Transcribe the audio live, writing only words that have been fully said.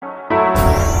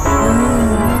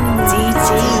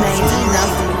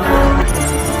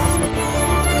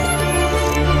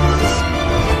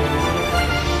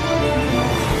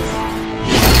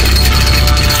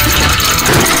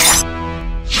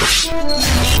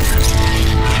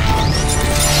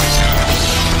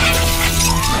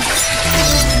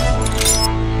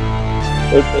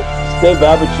It's Dave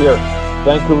Babbage here,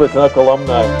 Vancouver Canuck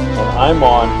alumni, and I'm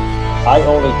on I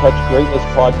Only Touch Greatness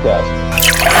podcast.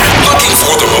 Looking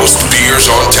for the most beers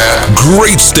on tap,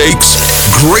 great steaks,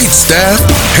 great staff?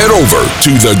 Head over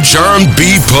to the John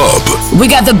B. Pub. We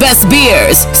got the best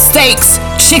beers, steaks,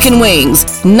 chicken wings,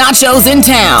 nachos in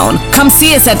town. Come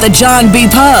see us at the John B.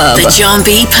 Pub. The John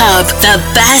B. Pub, the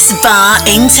best bar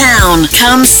in town.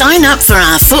 Come sign up for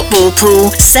our football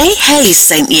pool. Say Hayes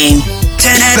sent you.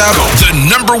 The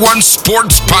number one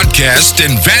sports podcast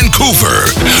in Vancouver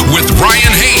with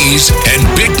Ryan Hayes and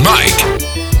Big Mike.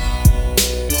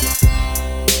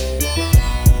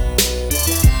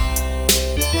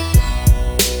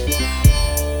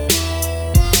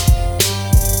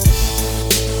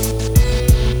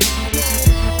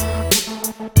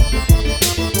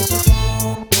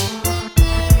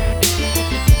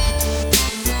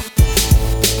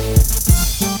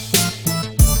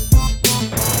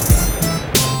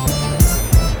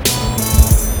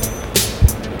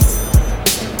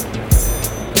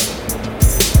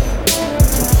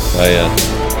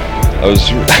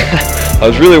 I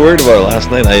was really worried about it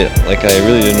last night. I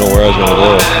really didn't know where I was going to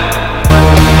go.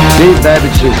 Dave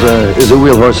Babbage is a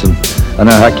real horse in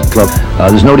our hockey club.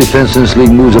 There's no defense in this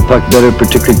league, moves the puck better,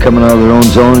 particularly coming out of their own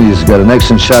zone. He's got an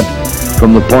excellent shot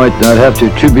from the point. And I'd have to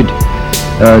attribute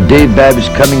Dave Babbage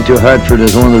coming to Hartford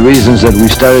as one of the reasons that we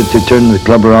started to turn the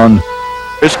club around.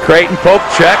 Here's Creighton, poke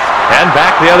check, and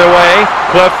back the other way.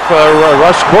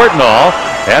 Russ Courtnall.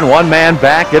 And one man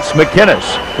back, it's McInnes.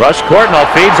 Russ Courtnall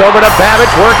feeds over to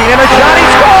Babbage, working in a shot, he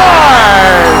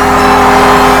scores!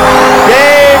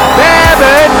 Dave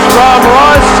Babbage from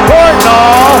Russ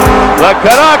Courtnall. The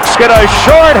Canucks get a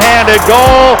short-handed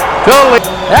goal to lead.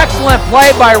 Excellent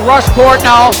play by Russ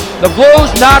Courtnall. The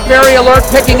Blues not very alert,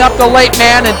 picking up the late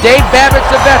man, and Dave Babbage,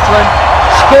 the veteran,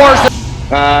 scores.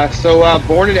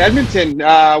 Born in Edmonton,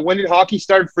 when did hockey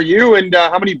start for you, and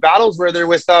how many battles were there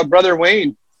with brother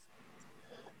Wayne?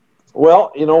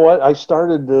 Well, you know what? I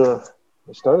started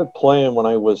playing when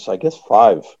I was, I guess,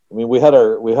 5. I mean, we had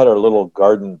our little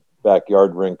garden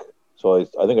backyard rink, so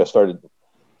I think I started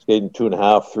skating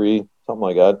 2.5, 3, something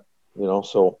like that. You know,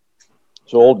 so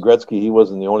old Gretzky, he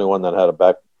wasn't the only one that had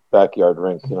a backyard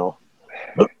rink. You know,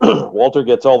 Walter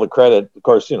gets all the credit. Of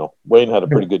course, you know, Wayne had a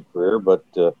pretty good career, but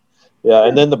yeah.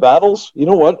 And then the battles. You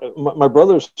know what? My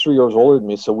brother's 3 years older than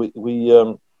me, so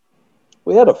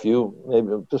we had a few, maybe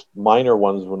just minor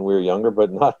ones when we were younger,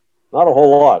 but not a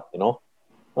whole lot, you know,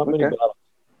 not many battles.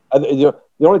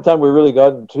 The only time we really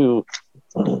got into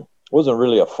wasn't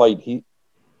really a fight. He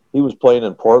was playing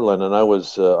in Portland, and I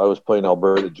was playing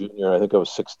Alberta Junior. I think I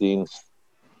was 16,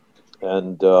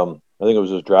 and I think it was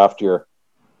his draft year.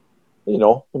 You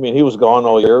know, I mean, he was gone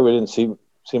all year. We didn't see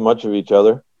much of each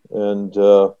other, and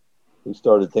he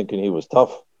started thinking he was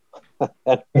tough.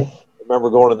 I remember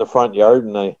going in the front yard,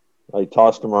 and I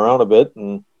tossed him around a bit,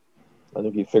 and I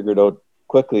think he figured out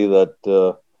quickly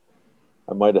that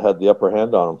I might have had the upper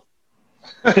hand on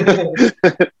him.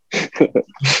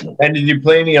 And did you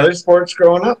play any other sports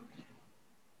growing up?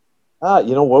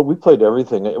 You know what? We played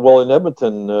everything. Well, in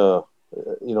Edmonton,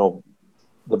 you know,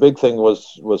 the big thing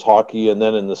was hockey, and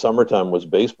then in the summertime was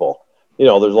baseball. You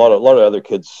know, there's a lot of other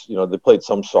kids. You know, they played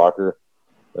some soccer.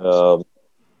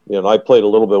 You know, I played a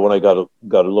little bit when I got a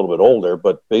little bit older,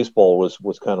 but baseball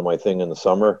was kind of my thing in the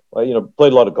summer. I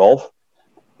played a lot of golf.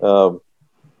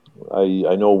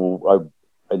 I know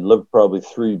I lived probably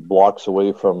 3 blocks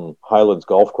away from Highlands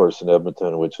Golf Course in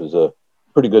Edmonton, which is a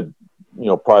pretty good, you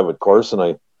know, private course. And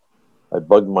I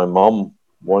bugged my mom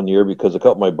one year because a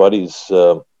couple of my buddies,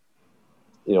 you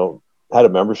know, had a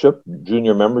membership,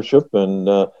 junior membership. And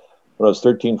when I was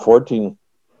 13, 14,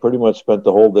 pretty much spent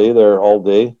the whole day there all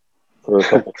day for a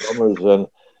couple summers, and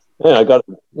yeah, I got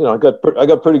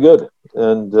pretty good.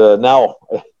 And now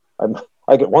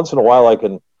I get once in a while I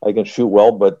can shoot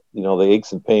well, but you know, the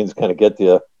aches and pains kind of get to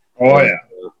you. Oh yeah.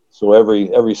 So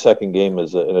every second game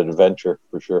is an adventure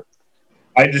for sure.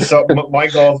 I just thought my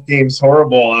golf game's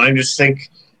horrible, and I just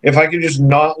think if I could just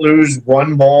not lose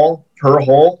one ball per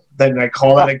hole, then I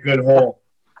call that a good hole.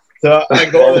 So I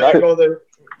go there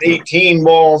 18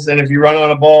 balls, and if you run out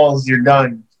of balls, you're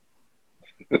done.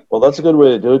 Well, that's a good way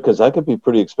to do it, because that could be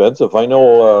pretty expensive. I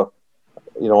know,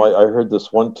 you know, I heard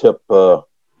this one tip, you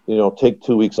know, take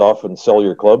 2 weeks off and sell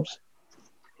your clubs.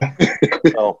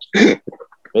 So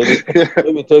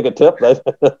maybe take a tip.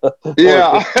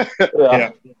 Yeah.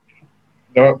 Yeah.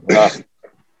 No. You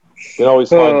can always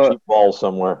find cheap balls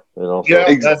somewhere, you know. So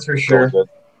yeah, that's for sure.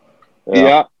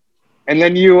 Yeah. And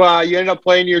then you ended up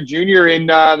playing your junior in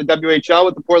the WHL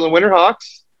with the Portland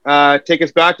Winterhawks. Take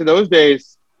us back to those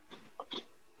days.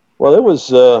 Well, it was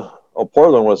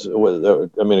Portland was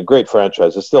I mean, a great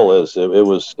franchise. It still is. It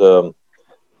was.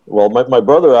 Well, my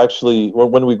brother actually,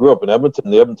 when we grew up in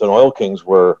Edmonton, the Edmonton Oil Kings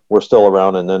were still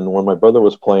around. And then when my brother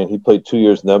was playing, he played 2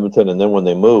 years in Edmonton. And then when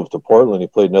they moved to Portland, he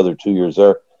played another 2 years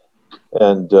there.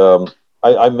 And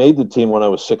I made the team when I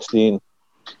was 16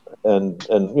 and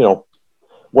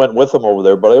went with them over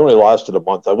there. But I only lasted a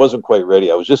month. I wasn't quite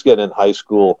ready. I was just getting in high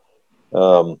school.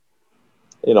 I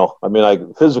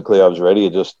mean, physically I was ready.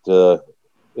 It just, high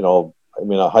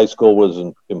school was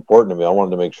important to me. I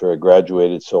wanted to make sure I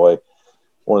graduated. So I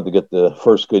wanted to get the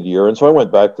first good year. And so I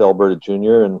went back to Alberta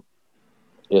Junior, and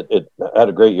it had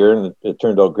a great year, and it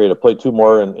turned out great. I played 2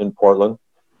 more in Portland,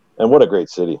 and what a great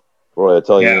city. Boy, I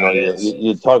tell you,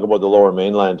 you talk about the Lower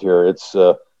Mainland here. It's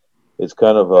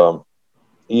kind of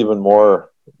even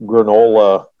more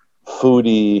granola,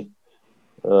 foodie,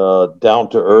 down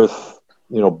to earth,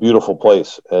 beautiful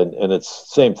place. And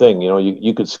it's same thing.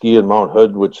 You could ski in Mount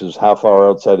Hood, which is half hour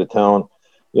outside of town.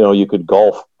 You could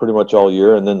golf pretty much all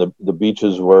year, and then the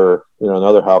beaches were,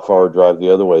 another half hour drive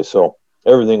the other way. So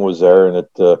everything was there, and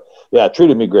it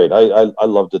treated me great. I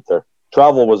loved it there.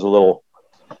 Travel was a little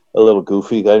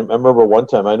goofy. I remember one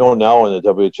time, I know now in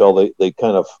the WHL,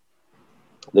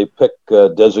 they pick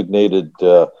designated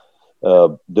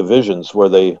divisions where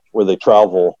they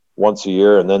travel once a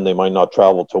year, and then they might not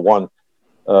travel to one.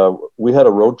 We had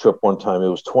a road trip one time. It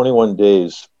was 21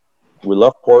 days. We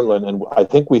left Portland, and I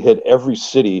think we hit every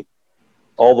city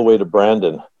all the way to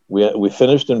Brandon. We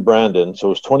finished in Brandon, so it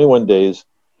was 21 days.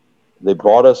 They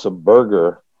bought us a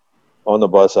burger on the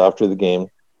bus after the game.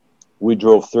 We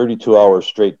drove 32 hours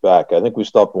straight back. I think we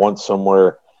stopped once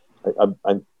somewhere.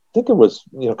 I think it was,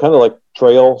 kind of like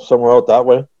Trail somewhere out that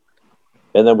way.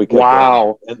 And then we kept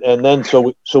going. And then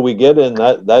so we get in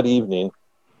that evening.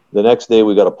 The next day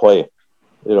we got to play,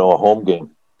 a home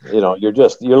game.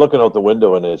 You're looking out the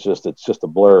window and it's just a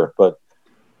blur. But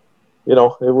it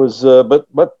was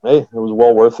but hey, it was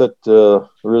well worth it.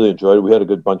 Really enjoyed it. We had a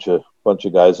good bunch of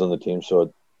guys on the team, so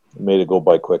it made it go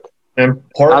by quick. And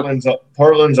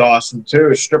Portland's awesome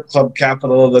too. Strip club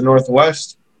capital of the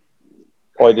Northwest.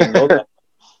 Oh, I didn't know that.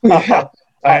 Yeah.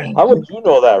 How would you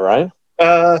know that, Ryan?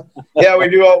 Yeah, we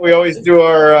do. We always do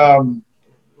our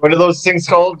what are those things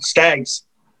called? Stags.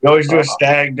 We always do a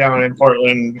stag down in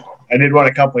Portland. I did one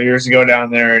a couple of years ago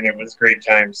down there, and it was great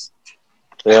times.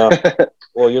 Yeah.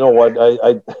 Well, you know what?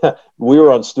 We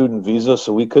were on student visa,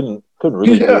 so we couldn't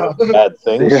really do bad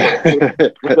things.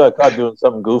 We got caught doing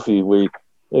something goofy.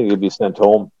 You'd be sent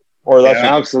home, or that's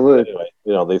absolutely.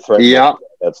 Anyway, they threatened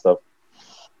that stuff.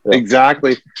 Yeah.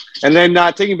 Exactly. And then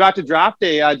taking back to draft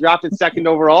day, drafted second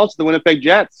overall to the Winnipeg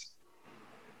Jets.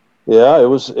 Yeah, it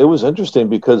was interesting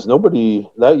because nobody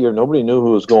knew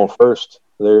who was going first.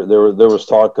 There was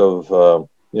talk of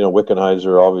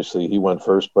Wickenheiser. Obviously, he went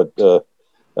first, but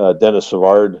Dennis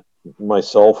Savard,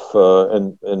 myself,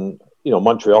 and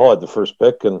Montreal had the first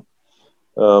pick, and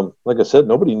like I said,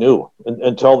 nobody knew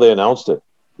until they announced it.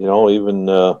 Even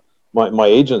my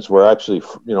agents were actually,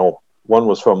 one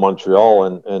was from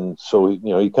Montreal, and so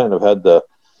he kind of had the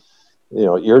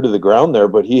ear to the ground there,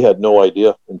 but he had no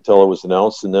idea until it was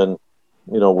announced. And then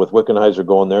with Wickenheiser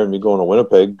going there and me going to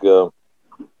Winnipeg, it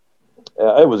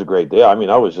was a great day. I mean,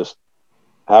 I was just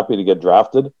happy to get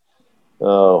drafted.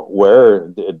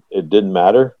 Where it didn't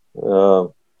matter.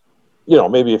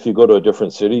 Maybe if you go to a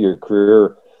different city, your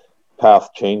career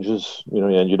path changes,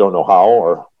 and you don't know how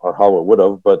or how it would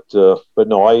have. But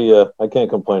no, I can't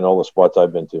complain all the spots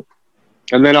I've been to.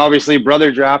 And then obviously brother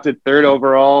drafted third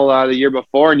overall the year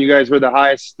before, and you guys were the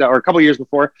highest, or a couple of years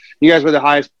before, you guys were the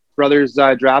highest brothers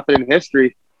drafted in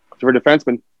history for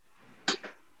defensemen.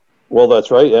 Well,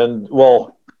 that's right. And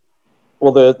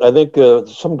I think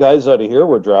some guys out of here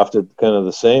were drafted kind of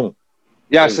the same.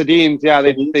 Yeah, Sedin. Yeah,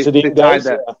 they tied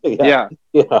that.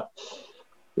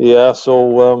 Yeah.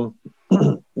 So,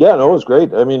 no, it was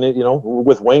great. I mean,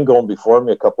 with Wayne going before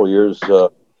me a couple of years,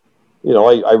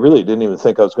 I really didn't even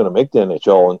think I was going to make the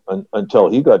NHL until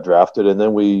he got drafted. And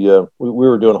then we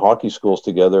were doing hockey schools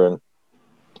together and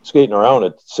skating around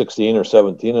at 16 or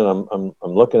 17. And I'm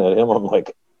looking at him. I'm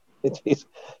like, he's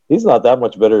not that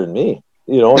much better than me.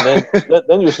 And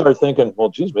then you start thinking, well,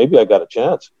 geez, maybe I got a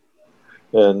chance.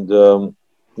 And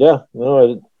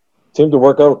it seemed to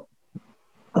work out.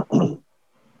 Do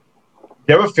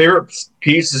you have a favorite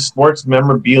piece of sports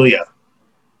memorabilia?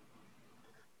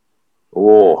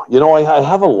 Oh, I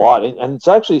have a lot. And it's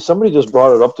actually, somebody just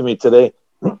brought it up to me today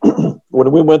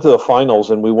when we went to the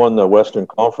finals and we won the Western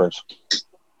Conference.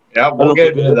 Yeah, we'll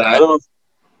get into that. I don't know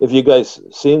if you guys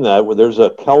seen that, where there's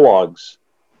a Kellogg's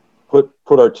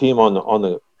put our team on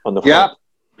the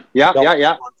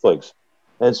yeah. cornflakes.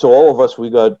 And so all of us, we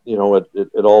got,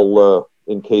 it all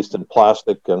encased in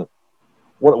plastic. And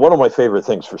one of my favorite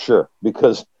things for sure,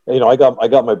 because, I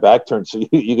got my back turned so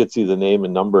you could see the name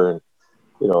and number, and,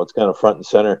 it's kind of front and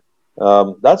center.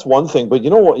 That's one thing. But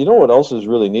you know what else is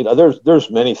really neat?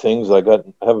 There's many things I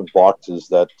have in boxes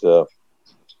that, are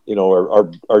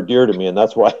dear to me. And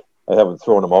that's why I haven't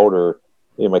thrown them out, or,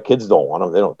 my kids don't want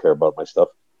them. They don't care about my stuff.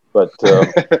 But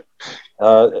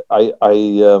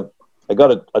I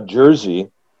got a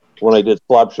jersey when I did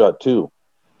Slapshot 2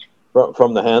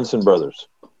 from the Hanson brothers.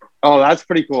 Oh, that's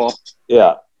pretty cool.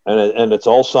 Yeah, and it's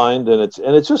all signed, and it's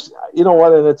just, and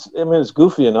it's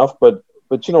goofy enough, but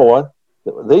you know what,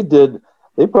 they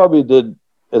probably did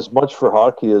as much for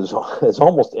hockey as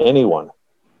almost anyone,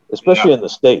 especially in the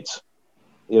States.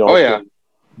 To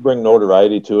bring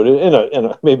notoriety to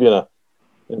it maybe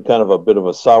in kind of a bit of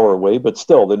a sour way, but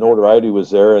still the notoriety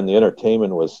was there and the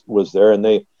entertainment was there, and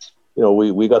they.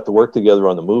 We got to work together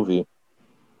on the movie,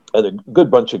 and a good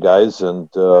bunch of guys, and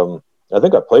I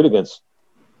think I played against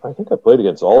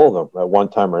all of them at one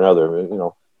time or another,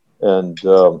 and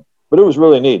but it was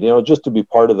really neat, just to be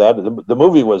part of that. The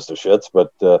movie was the shits,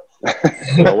 but what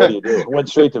do you do? It went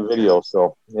straight to video,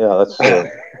 so yeah, that's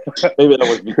maybe that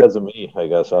was because of me, I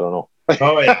guess. I don't know.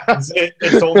 Oh yeah,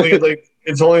 it's only like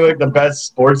the best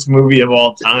sports movie of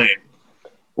all time.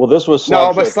 Well, this was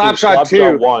Slapshot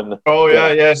 2. 1. Oh,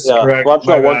 yes, correct.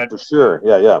 Slapshot 1 for sure.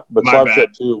 Yeah. But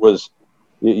Slapshot 2 was,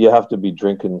 you have to be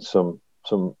drinking some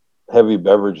heavy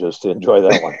beverages to enjoy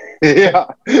that one. Yeah.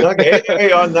 Okay.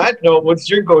 Hey, on that note, what's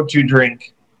your go-to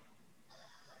drink?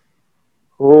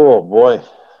 Oh, boy.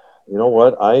 You know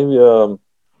what?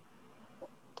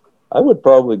 I would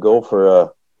probably go for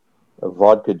a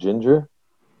vodka ginger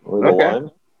with a lime.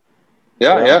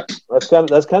 Yeah. That's kind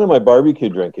of my barbecue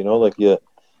drink, like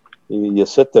you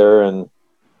sit there and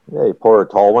you pour a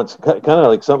tall one. It's kind of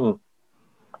like something.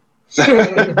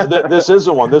 This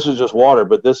isn't one. This is just water,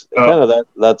 but this kind of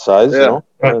that size,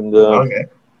 And you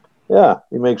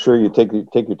make sure you take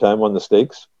your time on the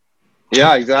steaks.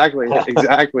 Yeah, exactly. Yeah.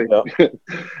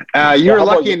 You were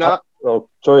lucky enough. Oh,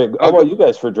 sorry. How about you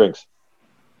guys for drinks?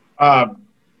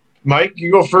 Mike,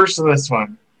 you go first on this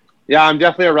one. Yeah, I'm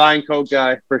definitely a Ryan Coke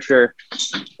guy for sure.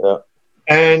 Yeah.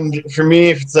 And for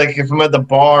me, if I'm at the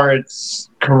bar,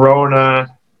 it's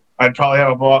Corona. I'd probably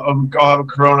I'll have a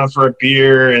Corona for a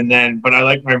beer, but I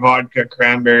like my vodka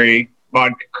cran.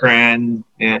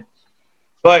 Yeah.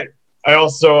 But I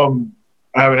also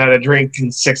haven't had a drink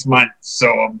in 6 months, so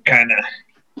I'm kind of.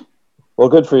 Well,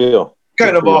 good for you.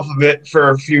 Kind of off of it for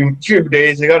a few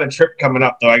days. I got a trip coming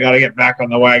up though. I got to get back on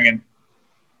the wagon.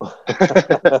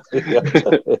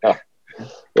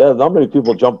 Yeah, not many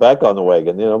people jump back on the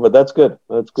wagon, but that's good.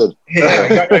 That's good. Yeah, I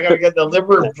got to get the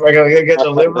liver. I got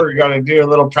to do a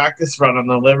little practice run on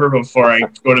the liver before I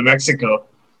go to Mexico.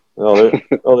 Oh,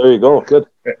 there you go. Good.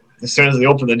 As soon as they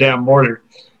open the damn border.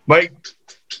 Mike?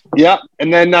 Yeah,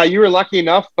 and then you were lucky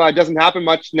enough, it doesn't happen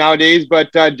much nowadays,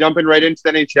 but jumping right into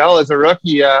the NHL as a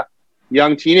rookie,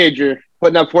 young teenager,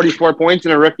 putting up 44 points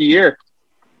in a rookie year.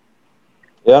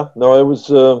 Yeah, no, it was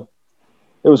good.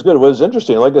 It was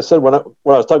interesting. Like I said, when I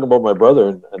was talking about my brother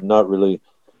and not really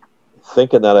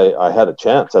thinking that I had a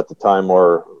chance at the time,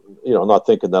 or not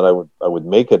thinking that I would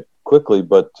make it quickly.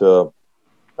 But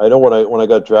I know when I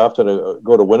got drafted, I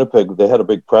go to Winnipeg. They had a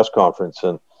big press conference,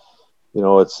 and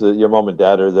it's your mom and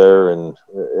dad are there, and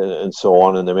so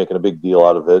on, and they're making a big deal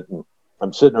out of it. And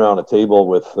I'm sitting around a table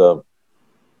with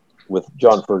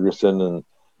John Ferguson and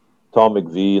Tom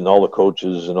McVie and all the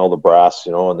coaches and all the brass,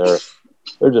 and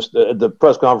they're just the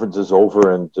press conference is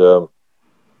over, and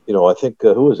I think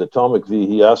who is it? Tom McVie.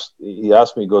 He asked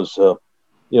me, he goes,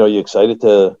 you excited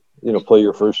to play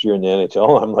your first year in the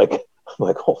NHL? I'm like,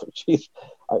 oh jeez,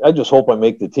 I just hope I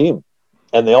make the team.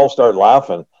 And they all start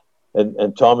laughing,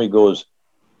 and Tommy goes,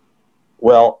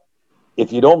 well,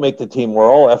 if you don't make the team, we're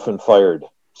all effing fired.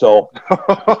 So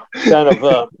kind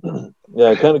of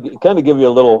give you a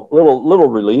little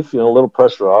relief, a little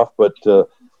pressure off, but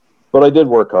I did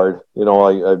work hard. I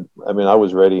mean, I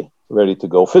was ready to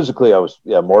go. Physically, I was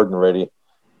more than ready,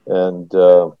 and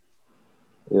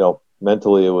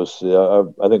mentally, it was. I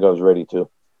think I was ready too.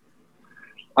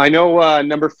 I know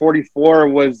number 44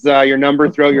 was your number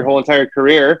throughout your whole entire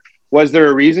career. Was there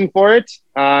a reason for it?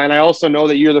 And I also know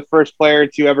that you're the first player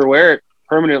to ever wear it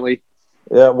permanently.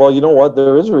 Yeah, well, you know what?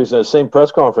 There is a reason. The same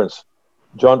press conference,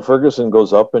 John Ferguson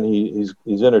goes up and he's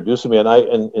introducing me,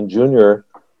 and in junior,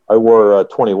 I wore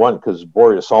 21 because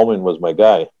Boreas Salming was my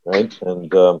guy, right? And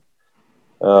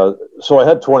so I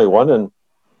had 21, and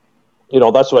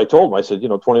that's what I told him. I said,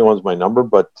 21 is my number,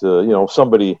 but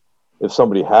somebody if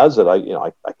somebody has it,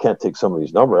 I can't take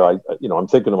somebody's number. I'm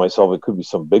thinking to myself, it could be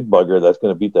some big bugger that's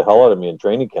going to beat the hell out of me in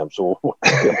training camp. So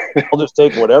I'll just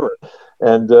take whatever.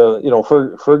 And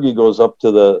Fergie goes up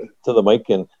to the mic,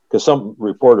 and because some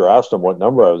reporter asked him what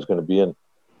number I was going to be in,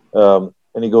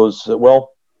 and he goes,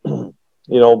 well, Dave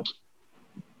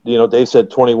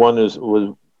said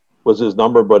 21 was his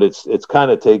number, but it's kind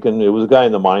of taken. It was a guy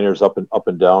in the minors up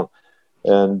and down,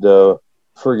 and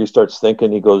Fergie starts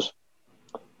thinking. He goes,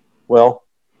 well,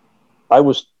 I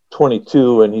was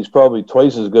 22, and he's probably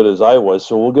twice as good as I was,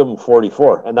 so we'll give him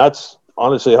 44. And that's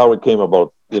honestly how it came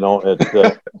about, and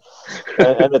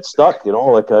it stuck,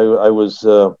 like I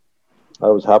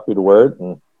was happy to wear it,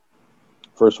 and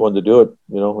first one to do it,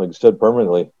 like I said,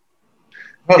 permanently.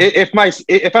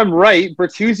 If I'm right,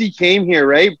 Bertuzzi came here,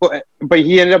 right? But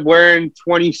he ended up wearing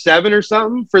 27 or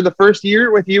something for the first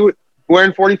year with you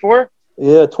wearing 44?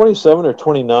 Yeah, 27 or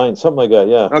 29, something like that.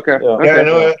 Yeah. Okay. Yeah, okay. I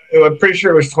know. I'm pretty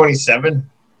sure it was 27.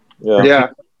 Yeah.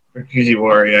 Bertuzzi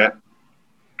wore, yeah.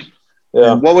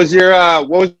 Yeah. What was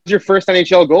your first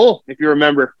NHL goal, if you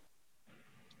remember?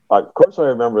 Of course, I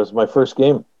remember. It was my first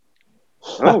game.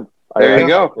 Oh, there you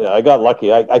go. Yeah, I got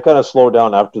lucky. I kind of slowed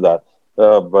down after that,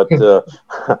 but no,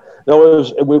 it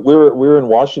was we were in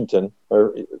Washington,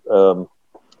 and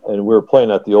we were playing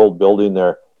at the old building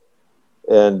there.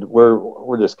 And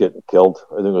we're just getting killed.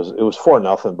 I think it was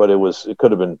 4-0, but it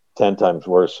could have been 10 times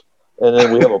worse. And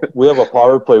then we have a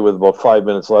power play with about 5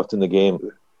 minutes left in the game,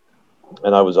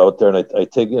 and I was out there, and I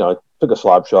took a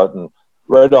slap shot and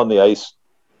right on the ice,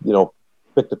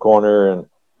 picked the corner, and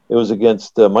it was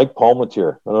against Mike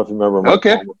Palmateer. I don't know if you remember Mike.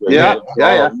 Okay. Palmateer.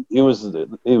 Yeah.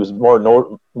 He was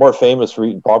more famous for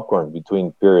eating popcorn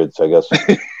between periods, I guess.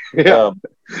 Yeah.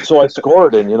 So I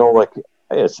scored, and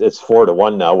it's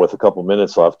 4-1 now with a couple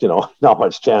minutes left, not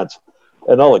much chance.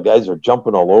 And all the guys are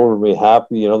jumping all over me,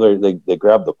 happy, they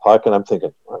grab the puck, and I'm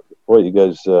thinking, boy, you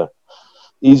guys,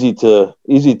 easy to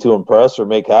impress or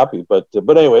make happy. But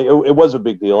anyway, it was a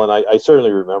big deal. And I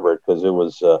certainly remember it because it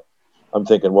was, I'm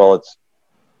thinking, well,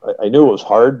 I knew it was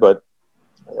hard, but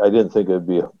I didn't think it'd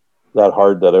be that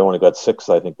hard that I only got 6,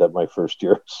 I think, that my first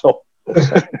year. So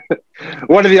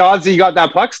what are the odds that you got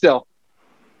that puck still?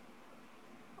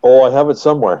 Oh, I have it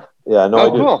somewhere. Yeah, no, I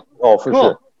do. Cool. Oh, for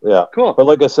sure. Yeah, cool. But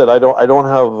like I said, I don't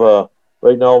have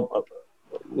right now.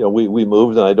 We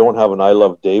moved, and I don't have an I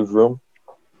Love Dave room.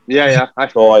 Yeah.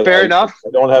 Fair enough. I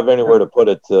don't have anywhere to put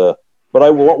it. But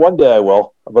one day I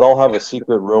will. But I'll have a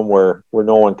secret room where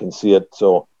no one can see it,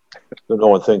 so no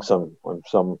one thinks I'm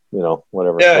some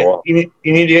whatever. Yeah, So, you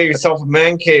need to get yourself a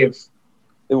man cave.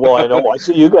 Well, I know. I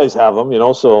see you guys have them.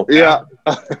 So yeah.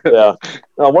 Yeah.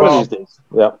 One of these days.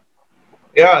 Yeah.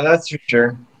 Yeah, that's for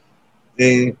sure.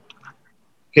 Okay,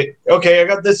 I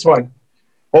got this one.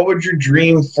 What would your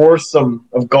dream foursome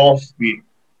of golf be?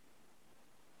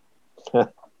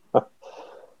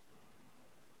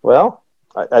 Well,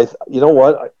 I you know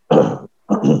what?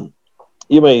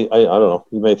 You may I don't know.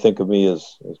 You may think of me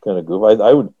as kind of goof.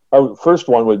 I would first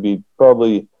one would be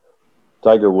probably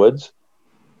Tiger Woods.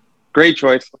 Great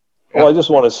choice. Well, I just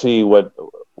want to see what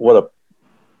a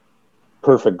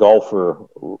perfect golfer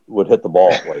would hit the ball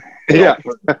like. Yeah.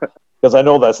 Because I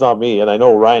know that's not me, and I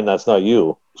know, Ryan, that's not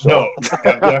you. So.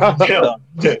 No.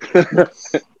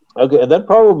 Okay, and then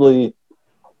probably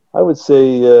I would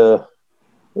say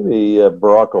maybe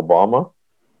Barack Obama.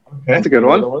 Okay. That's a good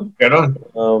one. Good one.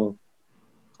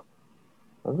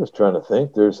 I'm just trying to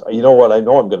think. There's, you know what? I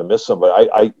know I'm going to miss somebody.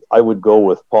 I would go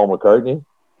with Paul McCartney.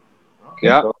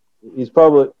 Yeah. So he's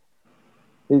probably.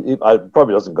 He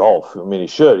probably doesn't golf. I mean, he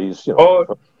should. He's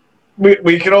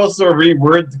We could also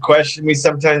reword the question. We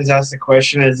sometimes ask the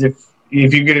question as if you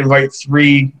could invite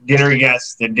 3 dinner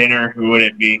guests to dinner, who would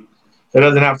it be? It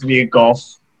doesn't have to be a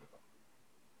golf.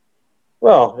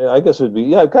 Well, yeah, I guess it would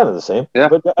be kind of the same. Yeah.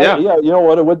 But you know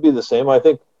what? It would be the same. I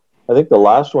think the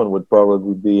last one would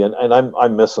probably be, and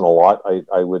I'm missing a lot.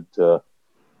 I would. I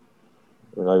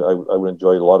would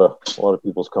enjoy a lot of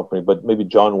people's company, but maybe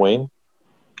John Wayne.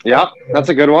 Yeah, that's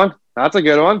a good one. Yeah,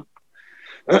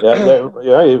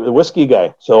 the whiskey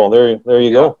guy. So there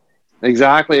you go.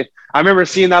 Exactly. I remember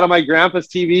seeing that on my grandpa's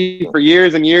TV for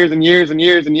years and years and years and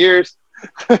years and years.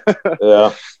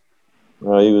 Yeah,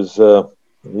 he was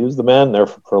the man there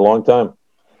for a long time.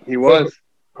 He was.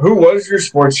 Who was your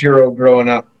sports hero growing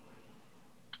up?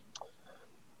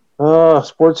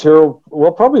 Sports hero.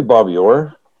 Well, probably Bobby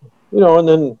Orr. And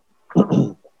then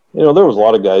there was a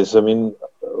lot of guys. I mean.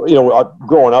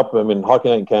 Growing up, I mean, Hockey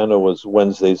Night in Canada was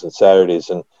Wednesdays and Saturdays,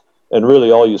 and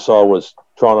really all you saw was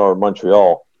Toronto or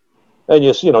Montreal, and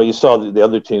you saw the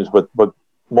other teams, but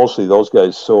mostly those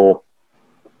guys. So,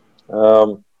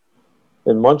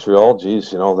 in Montreal,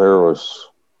 geez, there was,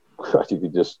 you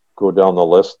could just go down the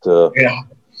list. But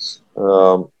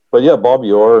yeah,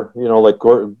 Bobby Orr, like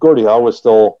Gordie Howe was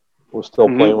still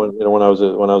playing when I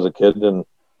was a kid, and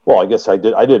well, I guess I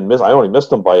only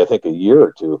missed him by I think a year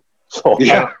or two. So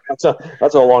Yeah. that's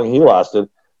how long he lasted.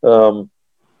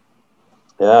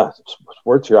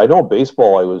 Sports here. I know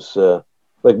baseball. I was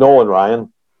like Nolan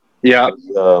Ryan. Yeah,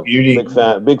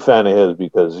 big fan of his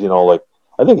because like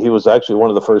I think he was actually one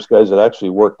of the first guys that actually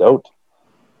worked out.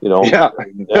 Yeah.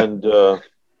 and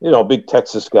big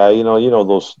Texas guy.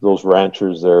 Those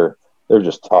ranchers. They're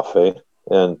just tough, eh?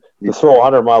 And to throw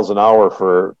 100 miles an hour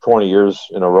for 20 years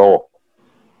in a row.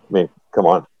 I mean, come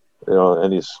on,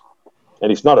 and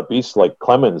he's not a beast like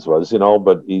Clemens was,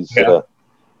 but he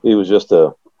was just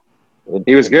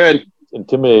he was good,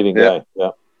 intimidating guy.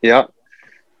 Yeah.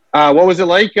 What was it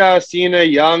like seeing a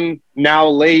young, now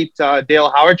late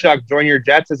Dale Hawerchuk join your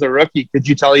Jets as a rookie? Could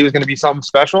you tell he was going to be something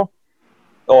special?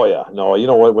 Oh yeah, no. You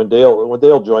know what? When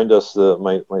Dale joined us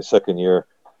my second year,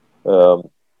 I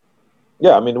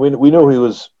mean we knew he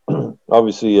was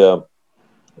obviously going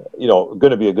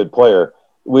to be a good player.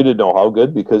 We didn't know how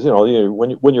good because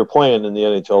when you're playing in the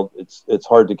NHL, it's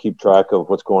hard to keep track of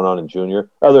what's going on in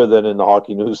junior, other than in the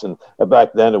Hockey News. And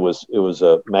back then it was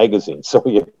a magazine, so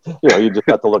you just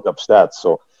have to look up stats.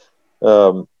 So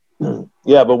but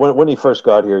when he first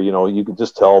got here, you could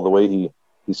just tell the way he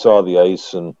saw the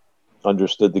ice and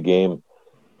understood the game.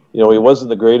 He wasn't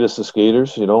the greatest of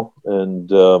skaters, and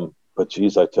but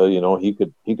geez, I tell you, he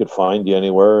could find you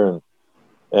anywhere.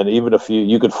 And even if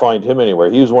you could find him anywhere,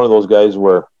 he was one of those guys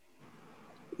where,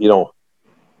 he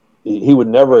would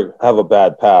never have a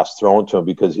bad pass thrown to him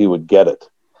because he would get it.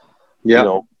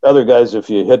 Yeah. Other guys, if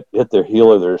you hit their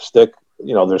heel or their stick,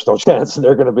 there's no chance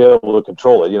they're going to be able to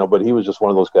control it. But he was just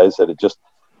one of those guys that had just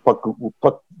puck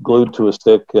glued to a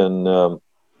stick, and a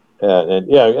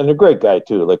great guy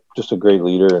too, like just a great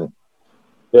leader, and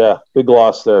big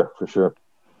loss there for sure.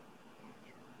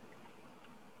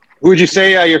 Who would you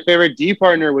say your favorite D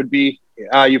partner would be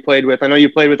you played with? I know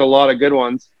you played with a lot of good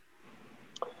ones.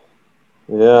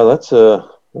 Yeah, that's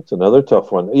another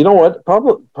tough one. You know what?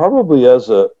 Probably as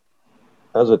a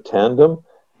tandem.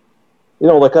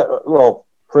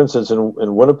 For instance,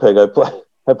 in Winnipeg, I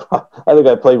think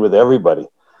I played with everybody.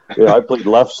 I played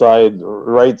left side,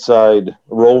 right side,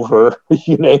 rover,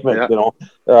 you name it.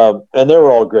 And they were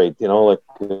all great. In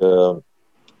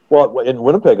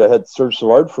Winnipeg, I had Serge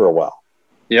Savard for a while.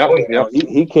 Yeah.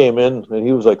 He came in and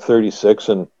he was like 36,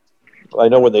 and I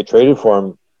know when they traded for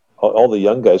him, all the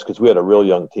young guys, because we had a real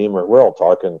young team, we're all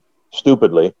talking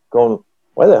stupidly, going,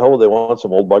 "Why the hell would they want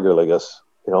some old bugger like us?"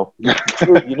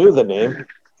 You knew the name.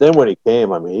 Then when he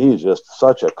came, I mean, he's just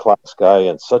such a class guy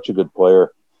and such a good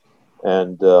player.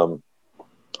 And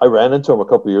I ran into him a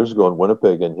couple of years ago in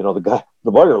Winnipeg, and the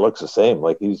bugger looks the same.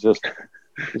 Like he's just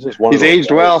one. He's aged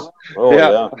guys. well. Oh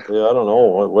yeah. I don't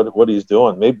know what he's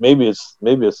doing. Maybe it's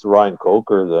the Ryan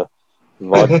Coke or the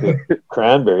vodka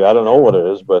cranberry. I don't know what it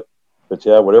is, but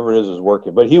yeah, whatever it is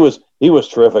working. But he was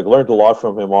terrific. Learned a lot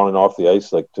from him on and off the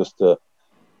ice. Like just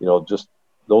those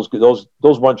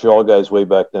Montreal guys way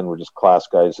back then were just class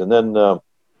guys. And then when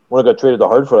I got traded to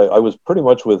Hartford, I was pretty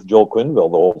much with Joel Quenneville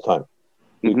the whole time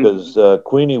because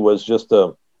Queenie was just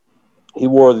he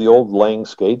wore the old Lang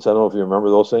skates. I don't know if you remember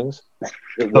those things.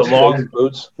 The long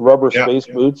boots, rubber space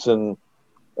boots, and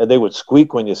they would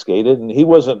squeak when you skated. And he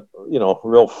wasn't,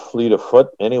 real fleet of foot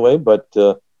anyway, but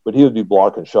he would be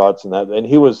blocking shots and that. And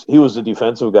he was a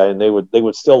defensive guy, and they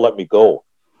would still let me go,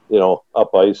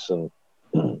 up ice, and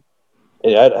I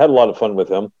had a lot of fun with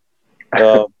him.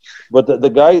 But the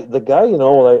guy,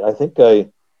 I think I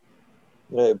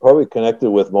probably connected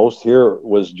with most here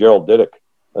was Gerald Diduck.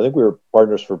 I think we were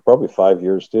partners for probably 5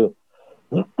 years too.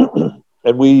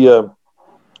 And we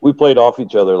played off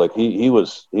each other. Like he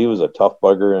was a tough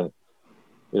bugger, and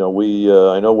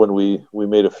I know when we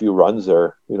made a few runs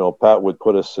there, Pat would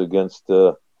put us against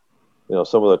some of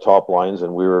the top lines,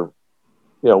 and we were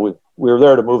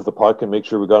there to move the puck and make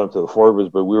sure we got into the forwards,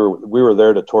 but we were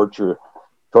there to torture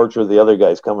the other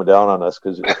guys coming down on us,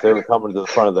 because if they were coming to the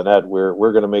front of the net,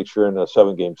 we're going to make sure in a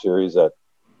 7-game series that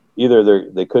either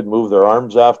they could move their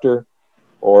arms after,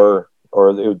 or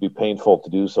it would be painful to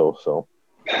do so. So,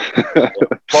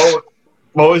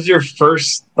 what was your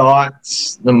first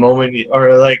thoughts the moment,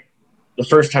 or like the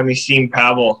first time you seen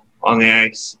Pavel on the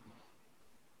ice?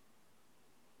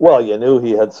 Well, you knew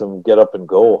he had some get up and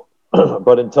go,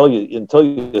 but until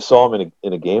you saw him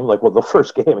in a game, like the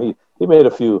first game, he made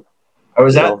a few. I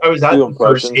was at the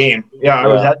first game. Yeah, I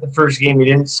was at the first game. He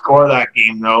didn't score that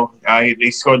game though. They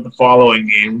scored the following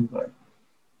game. But.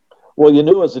 Well, you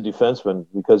knew as a defenseman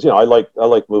because I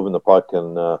like moving the puck,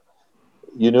 and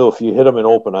you knew if you hit him in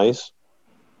open ice,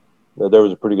 there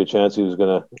was a pretty good chance he was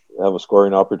going to have a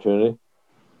scoring opportunity.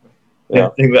 Yeah,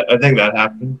 I think that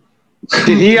happened.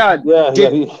 Did he?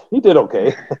 He did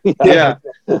okay. Yeah.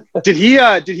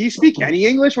 Did he speak any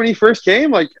English when he first came?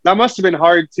 Like that must have been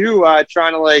hard too,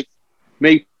 trying to like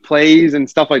make plays and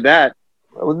stuff like that.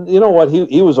 You know what?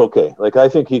 He was okay. Like I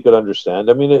think he could understand.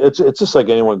 I mean, it's just like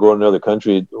anyone going to another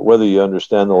country, whether you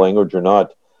understand the language or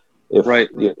not. If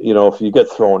if you get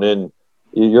thrown in,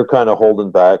 you're kind of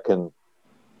holding back and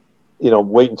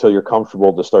wait until you're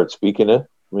comfortable to start speaking it.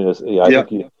 I mean,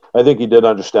 I think he did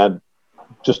understand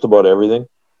just about everything.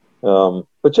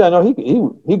 But yeah, no, he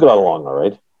got along all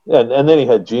right. Yeah, and then he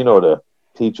had Gino to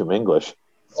teach him English.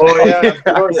 Oh yeah, of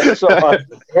course. So, of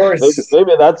course.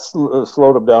 Maybe that's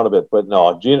slowed him down a bit, but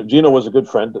no, Gino was a good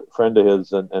friend of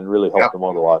his and really helped him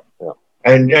out a lot. Yeah.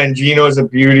 And Gino's a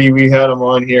beauty. We had him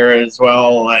on here as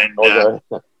well, and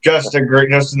just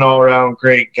an all around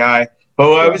great guy.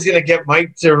 But I was gonna get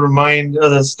Mike to remind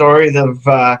of the story of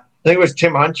I think it was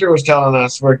Tim Hunter was telling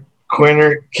us where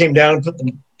Quinner came down and put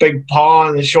the big paw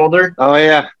on his shoulder. Oh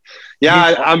yeah,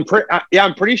 I'm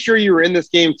pretty sure you were in this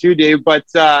game too, Dave. But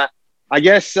I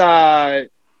guess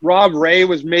Rob Ray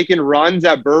was making runs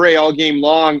at Bure all game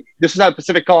long. This is at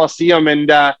Pacific Coliseum, and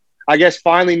I guess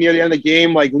finally near the end of the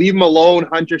game, like leave him alone.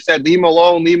 Hunter said, "Leave him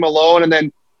alone," and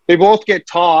then they both get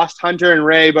tossed, Hunter and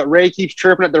Ray. But Ray keeps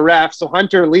chirping at the ref, so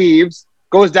Hunter leaves,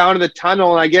 goes down to the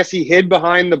tunnel, and I guess he hid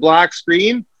behind the black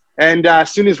screen. And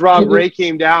as soon as Rob Ray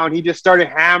came down, he just started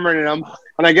hammering at him.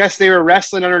 And I guess they were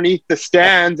wrestling underneath the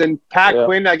stands. And Pat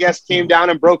Quinn, I guess, came down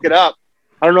and broke it up.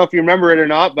 I don't know if you remember it or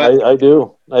not, but I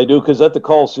do, because at the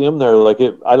Coliseum there, I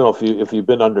don't know if you've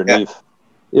been underneath.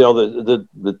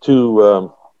 The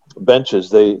two benches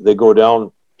they go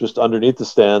down just underneath the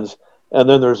stands, and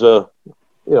then there's a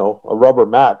rubber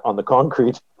mat on the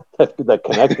concrete that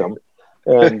connect them,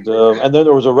 and then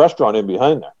there was a restaurant in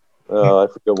behind there. I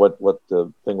forget what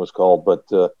the thing was called, but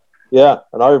and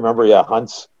I remember,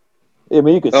 Hunt's. I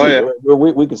mean, you could see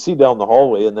we could see down the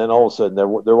hallway, and then all of a sudden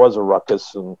there was a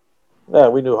ruckus, and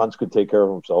we knew Hunt's could take care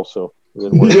of himself, so we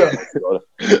didn't worry about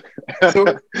it.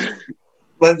 So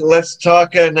let's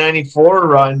talk a '94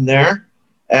 run there,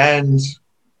 and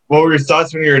what were your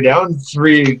thoughts when you were down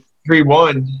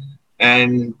 3-1,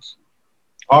 and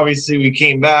obviously we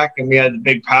came back and we had the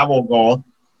big Pavel goal.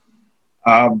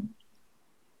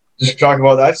 Just talk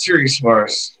about that series for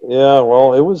us. Yeah,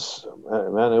 well, it was,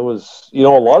 man, it was, a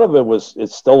lot of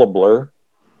it's still a blur.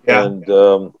 Yeah. And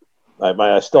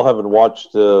I still haven't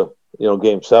watched,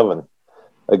 Game 7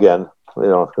 again.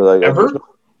 Ever?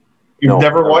 You've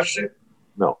never watched it?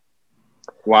 No.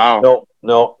 Wow.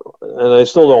 No. And I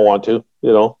still don't want to,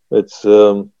 it's,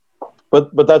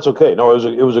 but that's okay. No,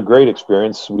 it was a great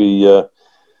experience. We,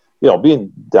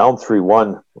 being down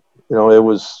 3-1, it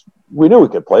was, we knew we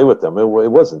could play with them. It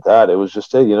wasn't that. It was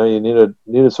just, you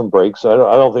needed some breaks. I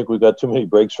don't think we got too many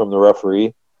breaks from the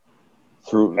referee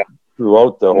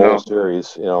throughout the whole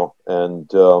series.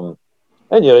 And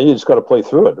you just got to play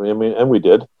through it. I mean, and we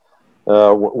did.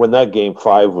 When that Game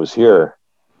 5 was here,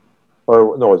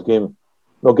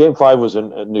 Game 5 was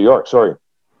in New York. Sorry.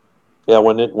 Yeah,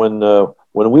 when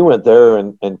we went there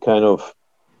and kind of,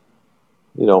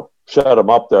 shut them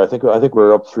up there. I think we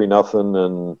were up 3-0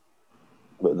 and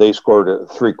they scored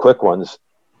 3 quick ones.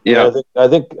 Yeah, I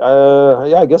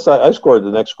guess I scored the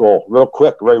next goal real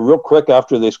quick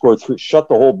after they scored 3, shut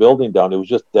the whole building down. It was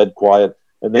just dead quiet.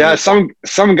 And then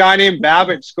some guy named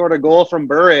Babbitt scored a goal from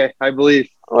Bure, I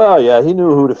believe. Well, yeah, he knew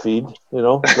who to feed,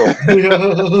 So,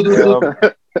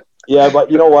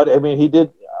 but you know what? I mean, he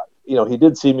did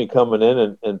see me coming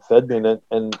in and fed me,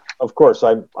 and of course,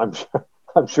 I'm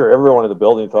sure everyone in the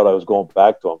building thought I was going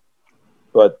back to him,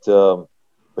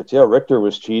 but yeah, Richter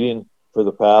was cheating for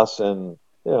the pass, and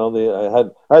I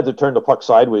had to turn the puck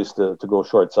sideways to go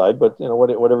short side, but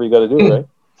whatever you got to do, right?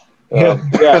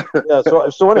 Yeah.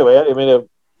 So anyway, I mean,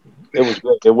 it was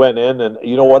great. It went in, and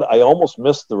you know what? I almost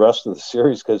missed the rest of the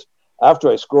series because after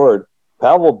I scored,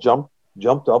 Pavel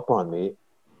jumped up on me,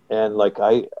 and like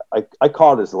I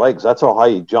caught his legs. That's how high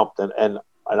he jumped, and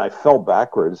I fell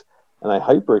backwards, and I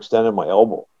hyperextended my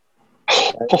elbow,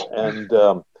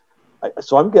 and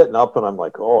so I'm getting up, and I'm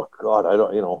like, oh God, I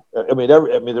don't, I mean,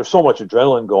 there's so much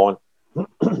adrenaline going,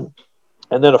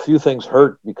 and then a few things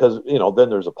hurt because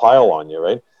then there's a pile on you,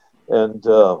 right? And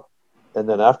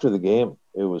then after the game,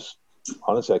 it was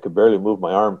honestly I could barely move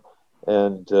my arm,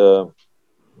 and with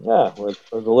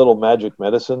a little magic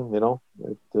medicine,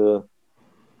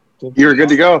 you're good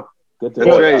to go. Good to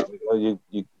go. Right.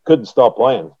 You couldn't stop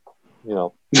playing,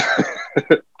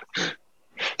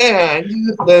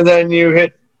 And then you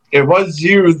hit. It was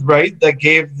you, right, that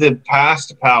gave the pass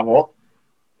to Pavel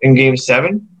in Game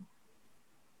 7.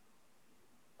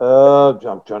 I'm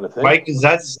trying to think. Mike, is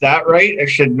that right? I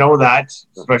should know that.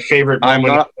 It's my favorite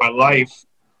moment of my life.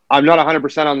 I'm not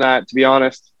 100% on that, to be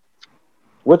honest.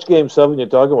 Which Game 7 you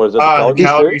talking about? Is that the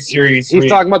Calgary series? He's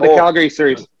talking about the Calgary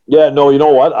series. Yeah, no, you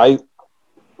know what?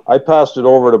 I passed it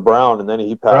over to Brown, and then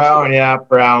he passed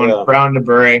Brown. Brown to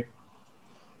Bure.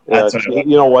 Yeah,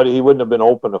 you know what? He wouldn't have been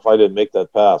open if I didn't make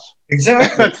that pass.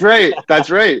 Exactly.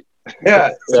 That's right. Yeah,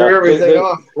 threw everything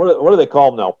off. What do they call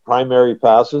them now? Primary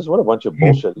passes? What a bunch of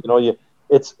bullshit! You know,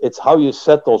 it's how you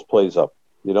set those plays up.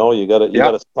 You know, you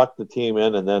gotta suck the team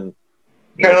in, and then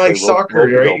kind of like soccer,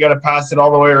 right? You got to pass it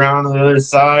all the way around to the other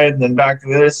side, and then back to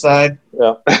the other side.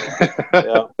 Yeah,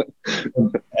 yeah.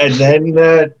 And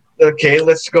then okay,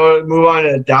 let's move on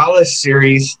to the Dallas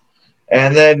series,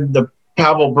 and then the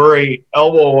Pavel Bure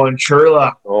elbow on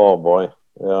Churla. Oh boy,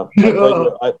 yeah.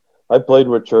 I played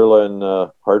with Churla in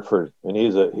Hartford, and he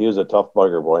is a tough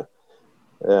bugger, boy.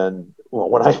 And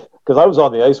because I was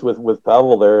on the ice with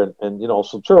Pavel there, and you know,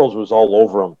 so Charles was all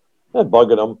over him and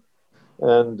bugging him,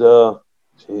 and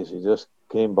geez, he just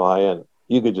came by, and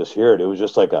you could just hear it. It was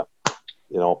just like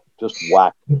just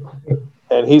whack.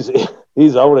 And he's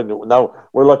out, and now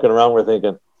we're looking around, we're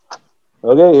thinking,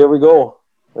 okay, here we go,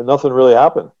 and nothing really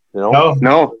happened. You know,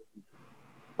 no.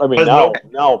 I mean,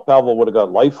 now Pavel would have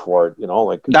got life for it. You know,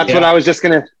 like that's what I was just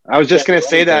gonna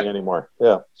say that anymore.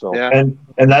 Yeah. So and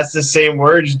that's the same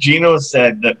words Gino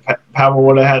said, that Pavel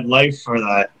would have had life for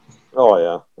that. Oh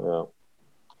yeah.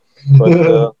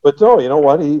 But no, you know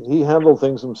what? He handled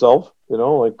things himself. You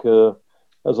know, like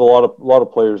as a lot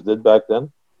of players did back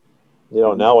then. You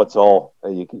know, now it's all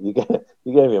you can't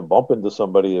even bump into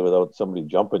somebody without somebody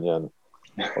jumping you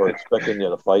or expecting you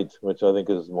to fight, which I think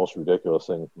is the most ridiculous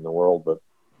thing in the world. But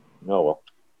no, well.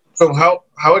 So how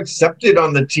accepted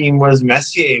on the team was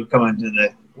Messier coming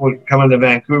to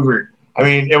Vancouver? I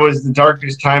mean, it was the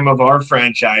darkest time of our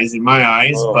franchise in my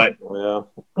eyes, but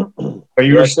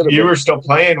you were still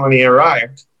playing when he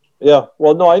arrived. Yeah,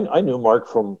 well, no, I knew Mark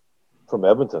from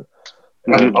Edmonton.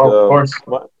 And, of course.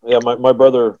 My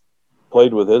brother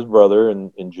played with his brother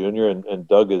in junior, and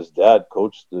Doug, his dad,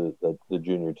 coached the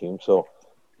junior team. So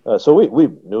we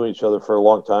knew each other for a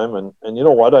long time, and you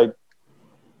know what,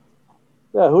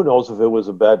 who knows if it was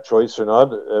a bad choice or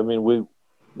not. I mean,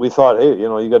 we thought, hey, you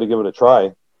know, you got to give it a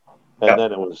try. And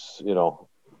then it was, you know,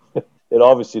 it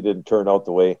obviously didn't turn out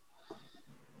the way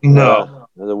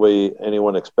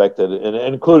anyone expected, and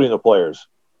including the players.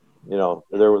 You know,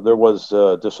 there was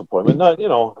disappointment. Not, you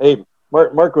know, hey,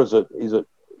 Mark he's a you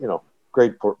know,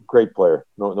 great player,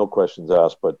 no questions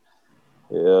asked, but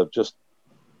just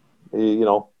he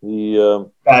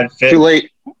bad fit.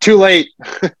 Too late.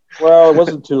 Well, it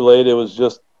wasn't too late. It was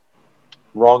just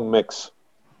wrong mix.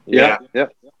 Yeah.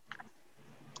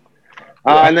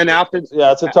 And then after,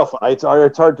 it's a tough one. It's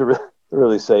hard to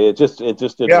really say. It just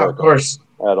didn't work. Of course,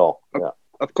 at all. Yeah,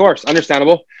 of course,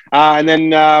 understandable. And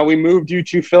then we moved you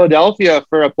to Philadelphia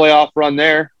for a playoff run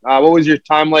there. What was your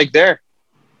time like there?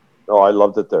 Oh, I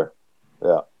loved it there.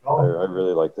 Yeah, I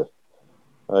really liked it.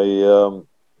 You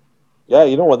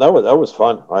know what, that was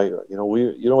fun.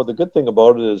 The good thing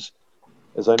about it is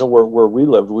I know where we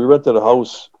lived. We rented a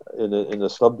house in the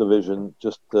subdivision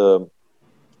just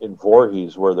in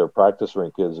Voorhees, where their practice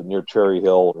rink is, near Cherry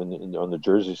Hill on the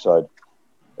Jersey side.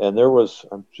 And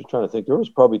I'm just trying to think, there was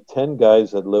probably 10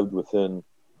 guys that lived within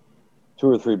 2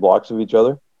 or 3 blocks of each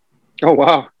other. Oh,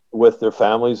 wow. With their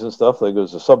families and stuff. Like, it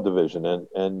was a subdivision.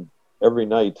 And every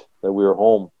night that we were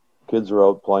home, kids were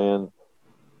out playing,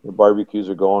 the barbecues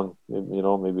are going, you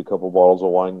know, maybe a couple bottles of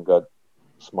wine got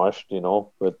smushed, you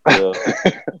know, but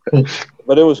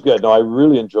but it was good. No, I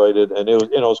really enjoyed it. And it was,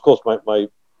 you know, it was close.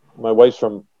 My wife's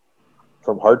from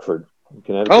Hartford,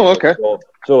 Connecticut. Oh, okay.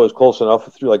 So it was close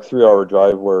enough, through like 3-hour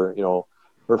drive, where, you know,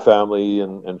 her family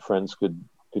and friends could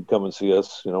come and see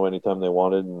us, you know, anytime they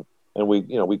wanted, and we,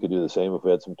 you know, we could do the same if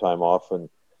we had some time off. And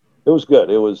it was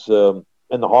good. It was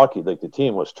and the hockey, like, the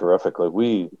team was terrific. Like,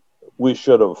 we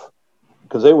should have,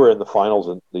 because they were in the finals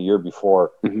the year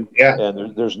before. Mm-hmm. Yeah.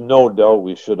 And there's no doubt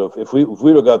we should have, if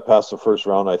we'd have got past the first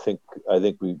round, I think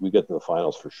we get to the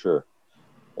finals for sure.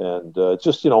 And it's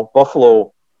just, you know,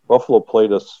 Buffalo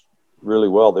played us really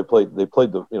well. They played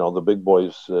the, you know, the big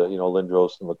boys, you know,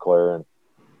 Lindros and LeClaire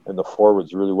and the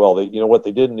forwards really well. They, you know what,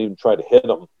 they didn't even try to hit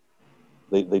them.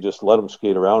 They just let them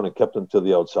skate around and kept them to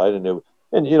the outside.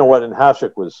 And you know what, and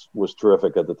Hasek was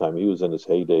terrific at the time. He was in his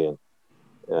heyday,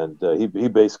 and he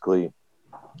basically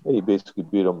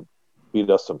beat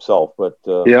us himself. But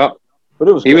but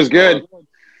it was he was good.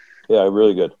 Yeah,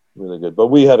 really good. really good. But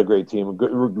we had a great team,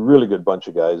 really good bunch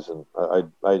of guys, and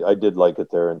I did like it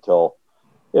there until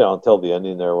the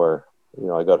ending there, where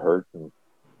I got hurt. And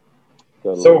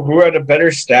so who had a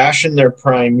better stash in their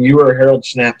prime, you or Harold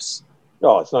Schnaps?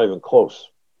 No, it's not even close.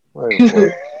 Not even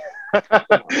close.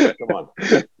 Come on.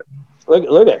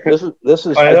 Look at this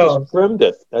is I just trimmed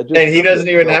it. And he doesn't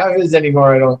even have his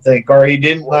anymore, I don't think, or he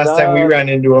didn't last time we ran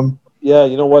into him. Yeah,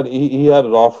 you know what? He had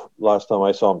it off last time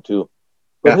I saw him too,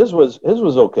 but his was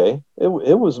okay. It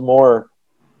was more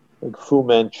like Fu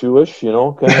Manchu-ish, kind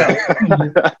of.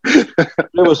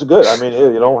 It was good. I mean,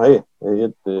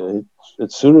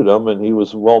 it suited him, and he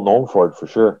was well known for it for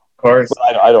sure. Of course.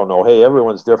 But I don't know. Hey,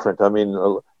 everyone's different. I mean,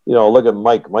 look at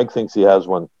Mike. Mike thinks he has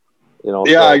one. Yeah,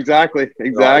 so, exactly. I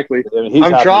mean, he's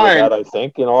I'm happy trying. With that, I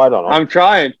think. I don't know. I'm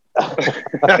trying.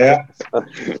 Yeah.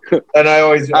 And I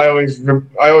always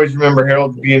remember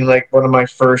Harold being like one of my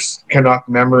first Canuck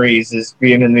memories is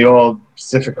being in the old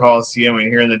Pacific Coliseum and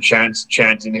hearing the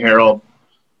chanting Harold.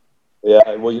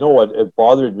 Yeah, well, you know what? It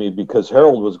bothered me because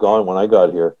Harold was gone when I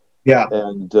got here. Yeah.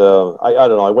 And I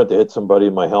don't know. I went to hit somebody,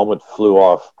 my helmet flew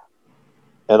off,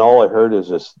 and all I heard is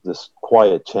this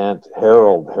quiet chant,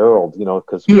 Harold, Harold.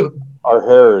 Because our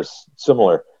hair is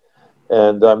similar,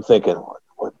 and I'm thinking,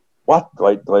 what? Do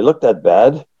I look that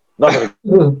bad? Nothing.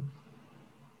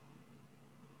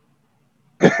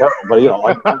 But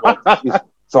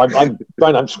so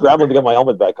I'm scrambling to get my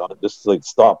helmet back on. Just like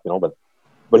stop, But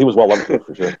he was well loved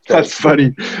for sure. So, that's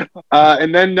funny.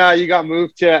 And then you got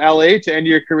moved to LA to end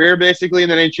your career basically in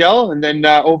the NHL, and then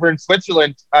over in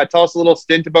Switzerland. Tell us a little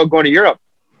stint about going to Europe.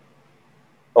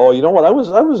 Oh, you know what? I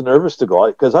was nervous to go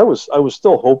because I was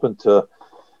still hoping to,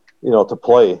 to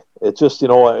play. It's just in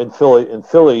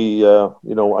Philly,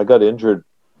 I got injured,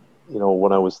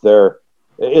 when I was there,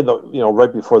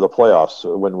 right before the playoffs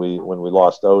when we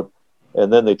lost out.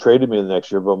 And then they traded me the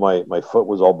next year, but my foot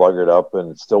was all buggered up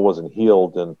and it still wasn't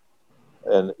healed. And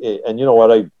you know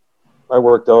what? I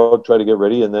worked out, tried to get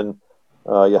ready, and then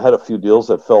you had a few deals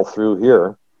that fell through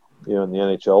here, in the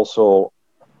NHL. So,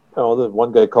 the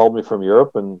one guy called me from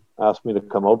Europe and asked me to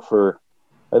come out for,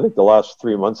 I think, the last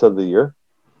 3 months of the year.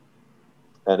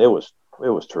 And it was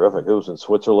terrific. It was in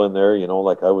Switzerland there,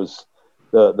 like I was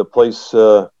the place.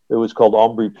 It was called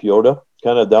Ambri-Piotta,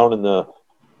 kind of down in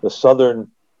the southern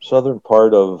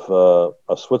part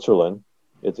of Switzerland.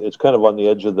 It's kind of on the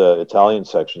edge of the Italian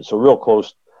section, so real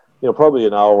close. Probably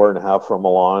an hour and a half from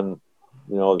Milan.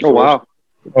 Oh wow!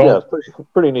 Yeah, it's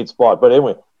pretty neat spot. But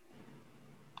anyway,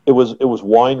 it was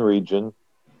wine region,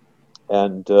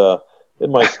 and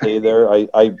in my stay there,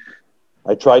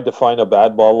 I tried to find a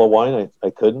bad bottle of wine. I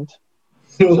couldn't.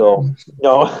 So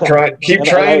keep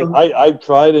trying. I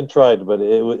tried and tried, but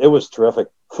it was terrific.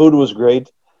 Food was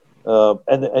great.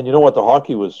 And you know what? The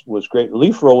hockey was great.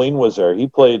 Leaf Rolin was there. He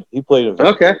played.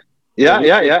 Okay.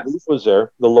 Yeah. Leaf was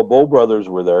there. The LeBeau brothers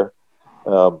were there.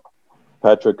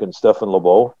 Patrick and Stefan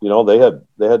LeBeau.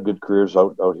 They had good careers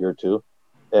out here too,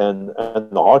 and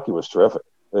the hockey was terrific.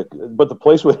 But the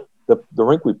place the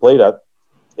rink we played at,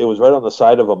 it was right on the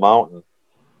side of a mountain.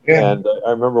 Yeah. And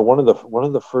I remember one of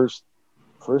the first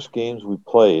games we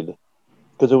played,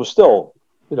 because it was still.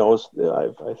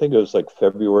 I think it was like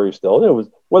February still.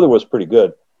 Weather was pretty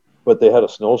good, but they had a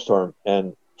snowstorm,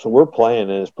 and so we're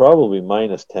playing, and it's probably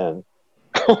 -10.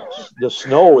 The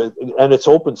snow and it's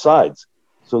open sides,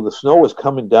 so the snow is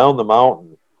coming down the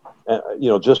mountain,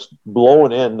 just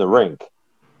blowing in the rink,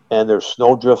 and there's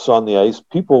snow drifts on the ice.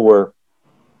 People were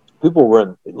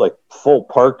in like full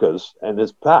parkas, and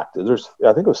it's packed.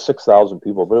 I think it was 6,000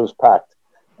 people, but it was packed,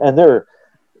 and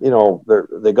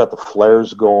they got the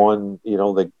flares going.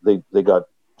 They got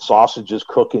sausages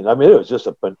cooking. I mean, it was just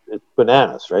it's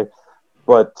bananas, right?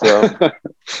 But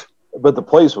but the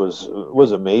place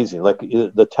was amazing. Like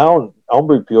the town,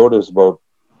 Ambri-Piotta is about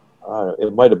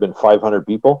it might have been 500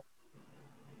 people,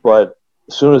 but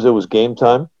as soon as it was game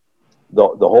time,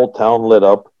 the whole town lit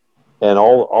up, and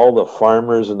all the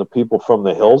farmers and the people from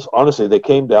the hills. Honestly, they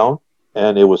came down,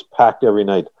 and it was packed every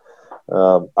night.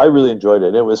 I really enjoyed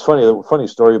it. It was funny. A funny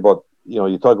story about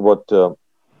you talk about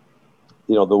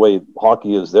the way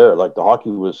hockey is there. Like the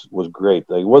hockey was great.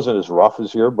 Like, it wasn't as rough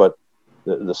as here, but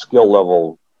the skill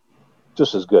level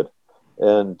just as good.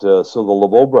 And so the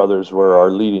LeBeau brothers were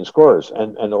our leading scorers.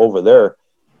 And over there,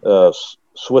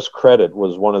 Swiss Credit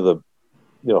was one of the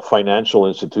financial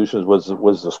institutions,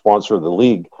 was the sponsor of the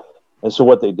league. And so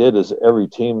what they did is every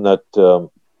team that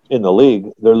in the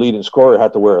league, their leading scorer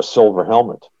had to wear a silver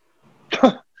helmet.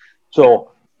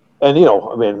 So, and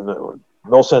I mean,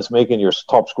 no sense making your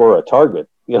top scorer a target.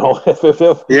 If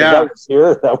that was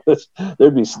here,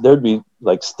 there'd be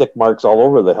like stick marks all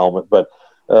over the helmet. But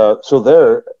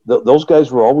So those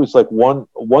guys were always like one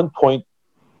point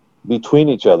between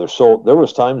each other. So there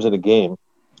was times in a game,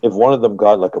 if one of them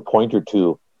got like a point or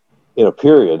two in a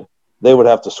period, they would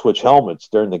have to switch helmets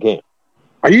during the game.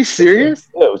 Are you serious?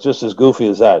 Yeah, it was just as goofy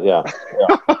as that. Yeah.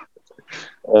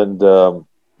 And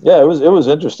it was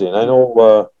interesting. I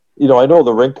know, I know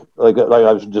the rink, like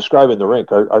I was describing the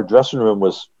rink. Our dressing room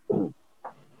was,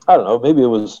 I don't know, maybe it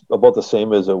was about the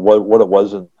same as what it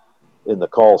was in the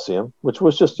Coliseum, which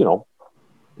was just, we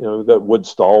got wood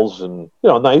stalls and,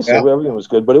 nice. Yeah. Everything was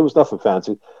good, but it was nothing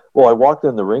fancy. Well, I walked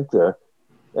in the rink there,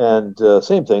 and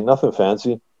same thing, nothing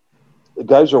fancy. The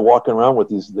guys are walking around with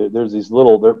there's these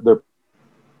little, they're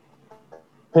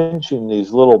pinching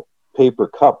these little paper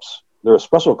cups. They're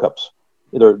espresso cups.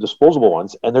 They're disposable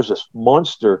ones, and there's this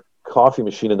monster coffee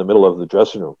machine in the middle of the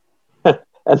dressing room.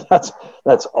 And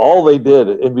that's all they did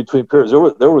in between periods.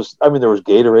 There was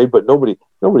Gatorade, but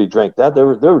nobody drank that. They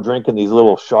were drinking these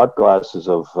little shot glasses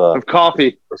of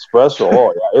coffee, espresso.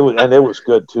 Oh yeah, it was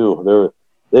good too.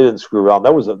 They didn't screw around.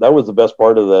 That was the best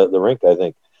part of the rink, I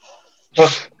think.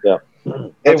 Yeah.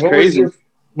 Hey,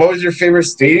 what was your favorite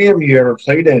stadium you ever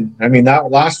played in? I mean,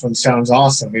 that last one sounds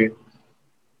awesome, dude.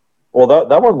 Well,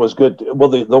 that one was good. Well,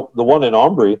 the one in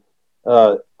Ombre,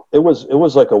 it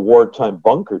was like a wartime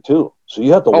bunker too. So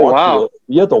you had to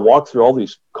walk through all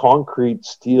these concrete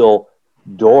steel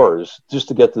doors just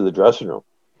to get to the dressing room.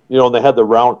 And they had the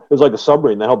round. It was like a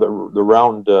submarine. They had the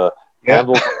round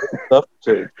handles and stuff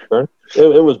to turn.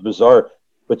 It was bizarre,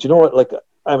 but you know what? Like,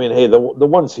 I mean, hey, the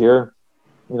ones here,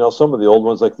 some of the old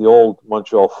ones, like the old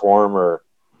Montreal Forum or,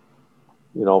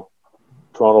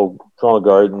 Toronto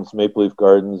Gardens, Maple Leaf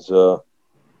Gardens.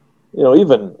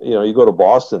 Even you go to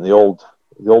Boston, the old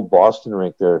Boston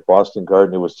rink there, Boston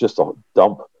Garden. It was just a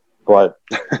dump, but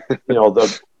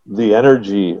the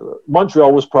energy.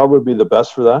 Montreal was probably the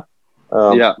best for that.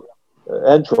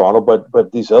 And Toronto,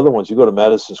 but these other ones, you go to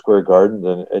Madison Square Garden,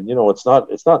 and it's not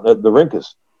the rink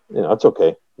is it's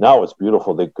okay now. It's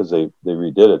beautiful because they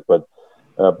redid it, but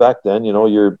back then, you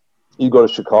go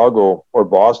to Chicago or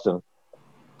Boston.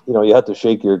 You had to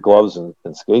shake your gloves and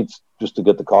skates just to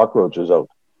get the cockroaches out.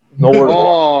 Nowhere to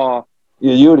walk.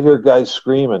 You would hear guys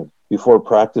screaming before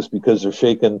practice because they're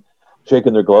shaking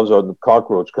their gloves out and the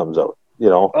cockroach comes out.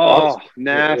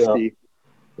 Nasty.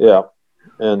 Yeah.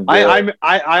 And I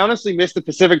honestly miss the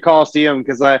Pacific Coliseum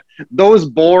because those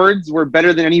boards were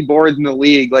better than any boards in the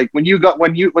league. Like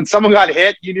when someone got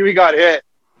hit, you knew he got hit.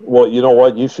 Well, you know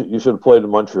what? You should have played in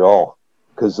Montreal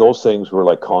because those things were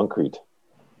like concrete.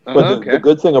 But the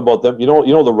good thing about them,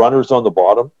 the runners on the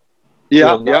bottom.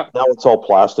 Yeah, now it's all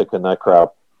plastic and that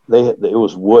crap. It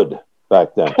was wood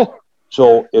back then.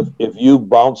 So if you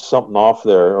bounced something off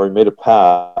there or you made a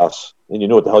pass and you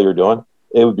knew what the hell you're doing,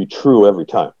 it would be true every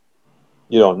time.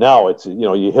 Now it's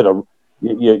you hit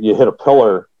a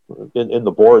pillar in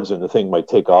the boards and the thing might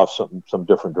take off some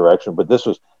different direction. But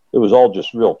it was all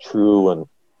just real true, and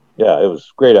yeah, it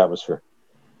was great atmosphere.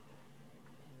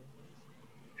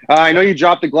 I know you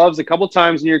dropped the gloves a couple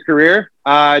times in your career.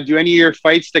 Do any of your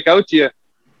fights stick out to you?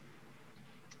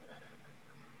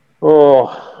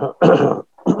 Oh,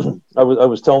 I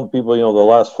was telling people, the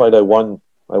last fight I won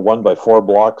by 4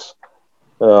 blocks.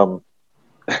 But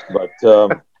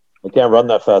I can't run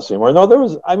that fast anymore. No, there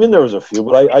was a few,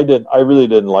 but I really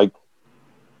didn't like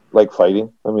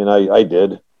fighting. I mean, I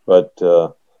did, but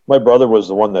my brother was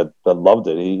the one that loved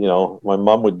it. My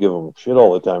mom would give him shit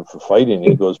all the time for fighting.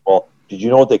 He goes, well, did you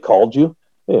know what they called you?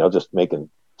 Just making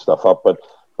stuff up.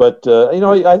 But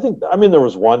I think, there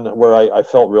was one where I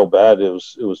felt real bad. It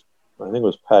was I think it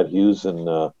was Pat Hughes, and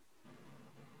I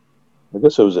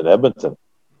guess it was in Edmonton.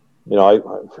 I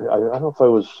don't know if I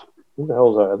was, who the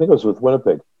hell was I? I think it was with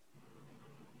Winnipeg.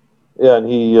 Yeah, and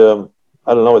he, I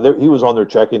don't know, he was on their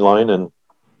checking line, and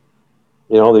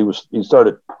he was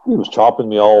chopping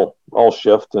me all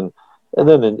shift, and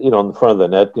then in the front of the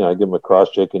net, I give him a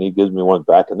cross check, and he gives me one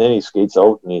back, and then he skates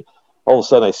out, and all of a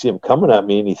sudden I see him coming at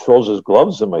me, and he throws his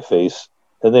gloves in my face,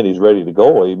 and then he's ready to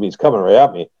go. He's coming right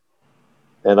at me,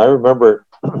 and I remember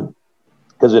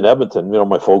because in Edmonton,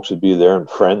 my folks would be there and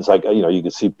friends, you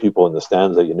could see people in the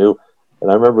stands that you knew. And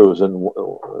I remember it was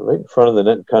right in front of the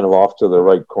net, kind of off to the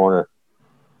right corner.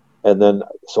 And then,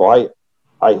 so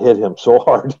I hit him so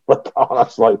hard,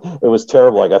 it was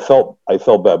terrible. Like I felt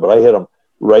bad, but I hit him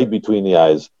right between the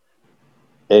eyes,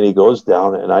 and he goes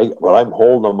down, and I'm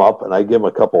holding him up, and I give him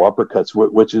a couple uppercuts,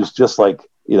 which is just like,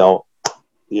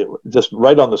 just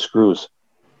right on the screws.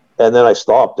 And then I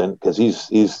stopped, and because he's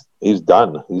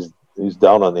done, he's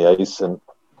down on the ice, and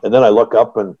then I look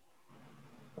up, and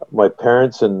my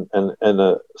parents and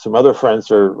some other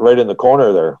friends are right in the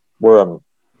corner there where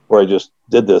where I just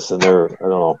did this, and they're, I don't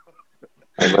know.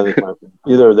 I think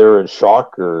either they were in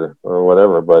shock or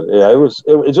whatever, but yeah,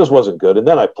 it just wasn't good. And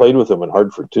then I played with him in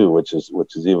Hartford too, which is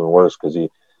even worse because he,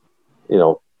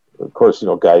 of course,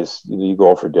 guys, you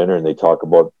go out for dinner and they talk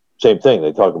about same thing.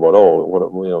 They talk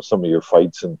about some of your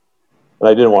fights, and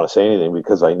I didn't want to say anything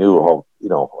because I knew how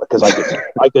because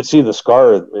I could see the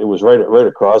scar. It was right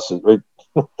across, right,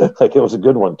 like it was a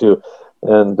good one too,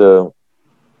 and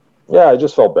yeah, I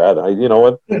just felt bad.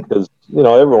 Because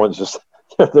everyone's just.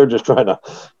 They're just trying to,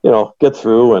 get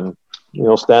through and,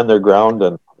 stand their ground,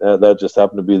 and that just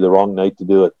happened to be the wrong night to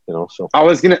do it, So I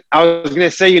was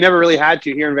gonna say you never really had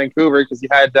to here in Vancouver because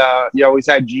you always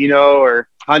had Gino or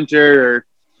Hunter or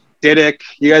Didick.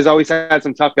 You guys always had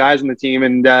some tough guys on the team,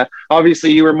 and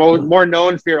obviously you were more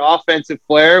known for your offensive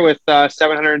flair with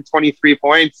 723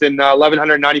 points in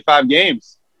 1,195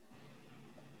 games.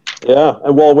 Yeah,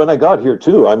 and well, when I got here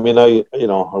too, I mean, I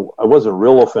wasn't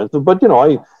real offensive, but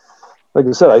like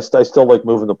I said, I still like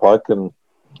moving the puck, and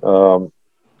I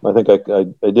think I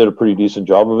did a pretty decent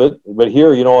job of it. But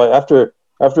here, after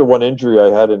one injury I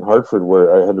had in Hartford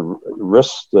where I had a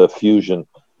wrist fusion,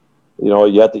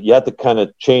 you had to kind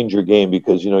of change your game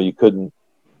because you couldn't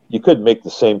make the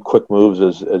same quick moves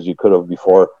as you could have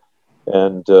before,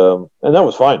 and that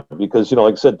was fine because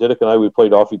like I said, Didick and I, we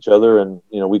played off each other, and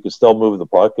we could still move the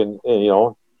puck, and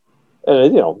I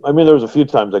mean, there was a few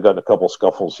times I got in a couple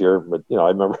scuffles here, but I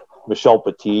remember Michel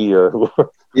Petit or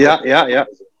yeah.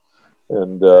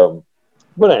 And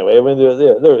but anyway, I mean,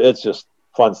 it's just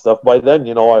fun stuff. By then,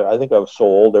 I think I was so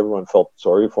old, everyone felt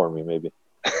sorry for me. Maybe.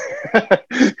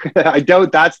 I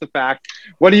doubt that's the fact.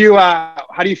 What do you?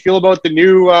 How do you feel about the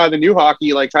new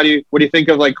hockey? Like, what do you think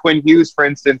of like Quinn Hughes, for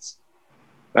instance?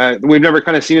 We've never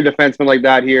kind of seen a defenseman like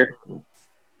that here.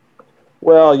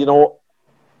 Well,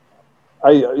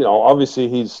 obviously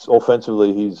he's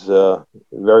offensively, he's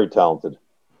very talented.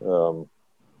 I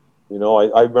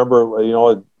remember,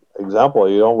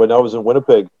 example, when I was in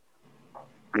Winnipeg,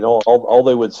 all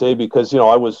they would say, because,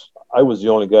 I was the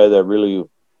only guy that really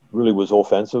was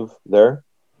offensive there.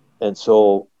 And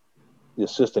so the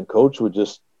assistant coach would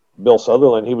just, Bill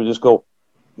Sutherland, he would just go,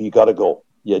 you got to go.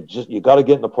 You got to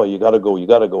get in the play. You got to go. You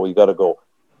got to go. You got to go.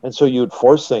 And so you'd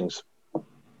force things.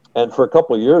 And for a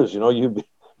couple of years,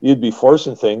 you'd be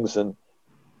forcing things, and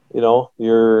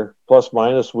your plus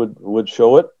minus would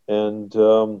show it, and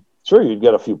sure, you'd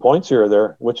get a few points here or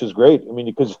there, which is great. I mean,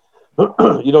 because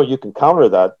you can counter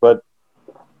that, but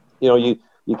you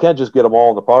can't just get them all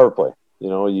in the power play.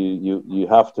 You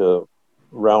have to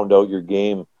round out your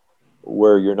game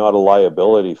where you're not a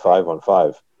liability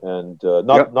 5-on-5, and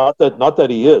not that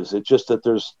he is. It's just that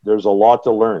there's a lot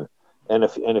to learn, and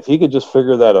if he could just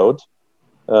figure that out.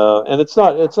 And it's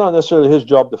not necessarily his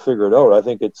job to figure it out. I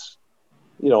think it's,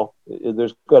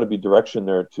 there's got to be direction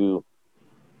there to,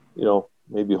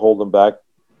 maybe hold them back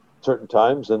certain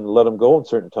times and let them go in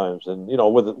certain times. And,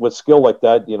 with skill like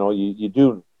that, you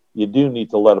do need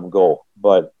to let them go.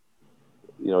 But,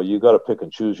 you got to pick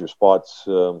and choose your spots.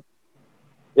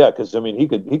 Because, I mean, he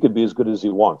could be as good as he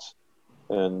wants.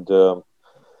 And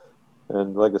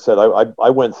like I said, I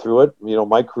went through it.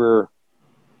 My career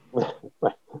might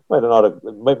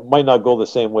not go the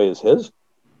same way as his,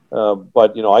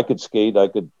 but I could skate, I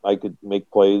could make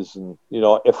plays, and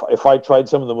if I tried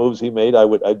some of the moves he made,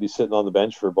 I'd be sitting on the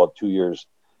bench for about 2 years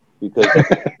because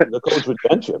the coach would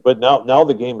bench it. But now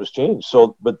the game has changed.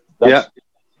 So, but that's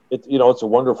it's a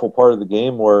wonderful part of the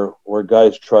game where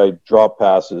guys try drop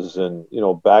passes and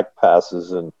back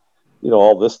passes and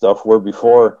all this stuff. Where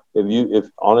before, if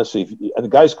honestly, and the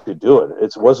guys could do it.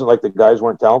 It wasn't like the guys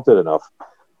weren't talented enough.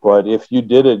 But if you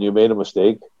did it and you made a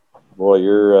mistake, boy,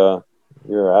 your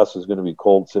ass is going to be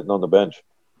cold sitting on the bench.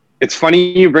 It's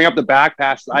funny you bring up the back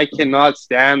pass. I cannot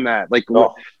stand that. Like,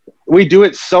 we do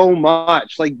it so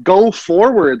much. Like, go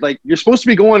forward. Like, you're supposed to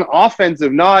be going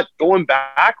offensive, not going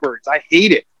backwards. I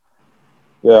hate it.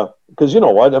 Yeah, because you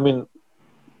know what? I mean,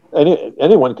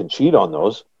 anyone can cheat on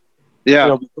those.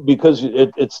 Yeah, because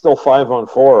it's still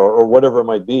 5-on-4 or whatever it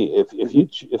might be.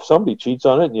 If somebody cheats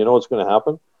on it, it's going to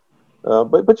happen.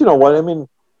 But you know what? I mean,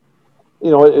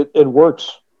 it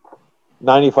works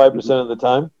 95% of the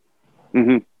time.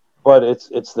 Mm-hmm. But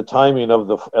it's the timing of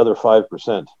the other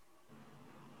 5%.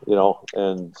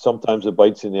 And sometimes it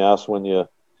bites in the ass when you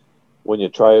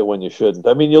try it when you shouldn't.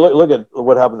 I mean, you look at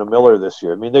what happened to Miller this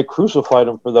year. I mean, they crucified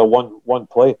him for that one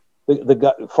play. The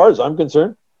guy, as far as I'm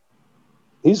concerned,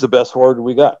 he's the best forward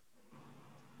we got.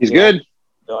 He's good,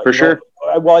 for sure.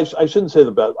 Well, I shouldn't say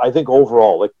the best. I think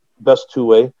overall, like best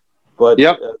two-way. But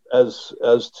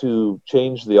as to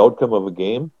change the outcome of a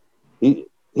game,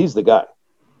 he's the guy.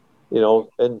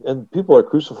 and people are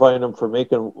crucifying him for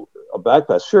making a back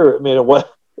pass. Sure, I mean,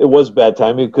 it was bad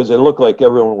timing because it looked like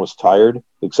everyone was tired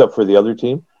except for the other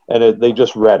team, and they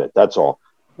just read it. That's all.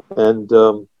 And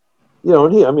hey,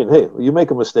 you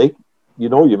make a mistake,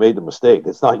 you made the mistake.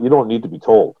 It's not, you don't need to be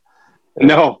told.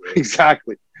 No,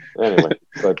 exactly. Anyway,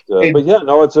 but yeah,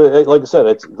 no, it's like I said,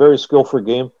 it's a very skillful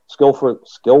game. There's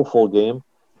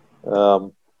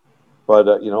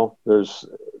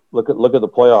look at the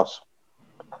playoffs.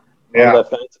 Yeah,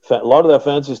 a lot of that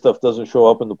fancy stuff doesn't show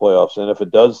up in the playoffs, and if it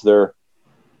does, they're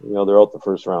out the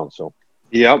first round. So,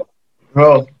 yep.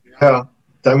 Well, yeah.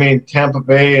 I mean, Tampa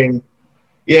Bay and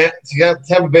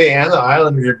the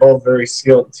Islanders are both very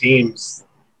skilled teams.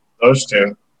 Those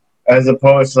two, as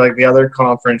opposed to like the other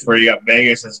conference where you got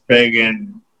Vegas that's big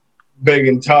and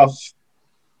tough.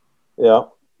 Yeah,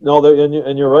 no,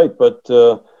 and you're right. But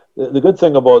the good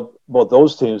thing about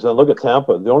those teams, and look at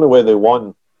Tampa, the only way they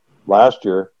won last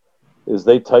year is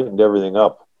they tightened everything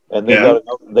up, and they have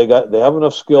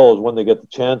enough skills when they get the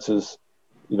chances.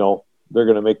 They're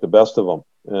going to make the best of them,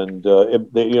 and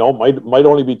might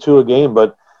only be 2 a game,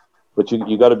 but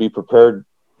you got to be prepared.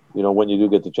 When you do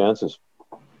get the chances.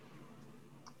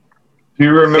 Do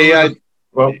you remember?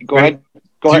 Go ahead.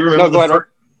 Do you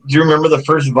remember the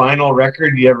first vinyl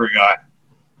record you ever got?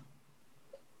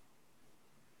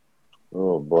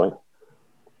 Oh boy,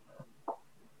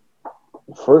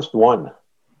 the first one.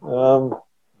 Or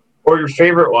your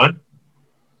favorite one?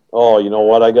 Oh, you know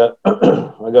what? I got I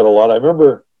got a lot. I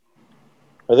remember.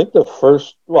 I think the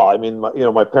first. Well, I mean,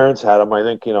 my parents had them. I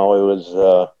think it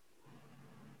was.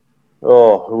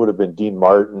 Who would have been Dean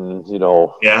Martin?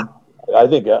 Yeah. I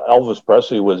think Elvis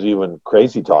Presley was even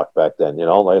Crazy Talk back then.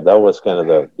 Like that was kind of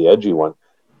the edgy one.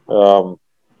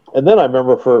 And then I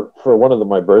remember for one of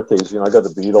my birthdays, I got the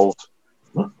Beatles.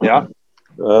 Yeah.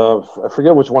 I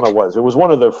forget which one it was. It was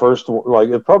one of their first,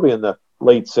 probably in the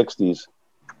late '60s.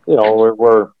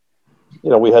 Where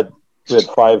we had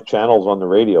 5 channels on the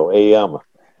radio, AM.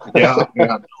 Yeah.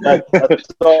 That's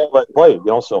all that played.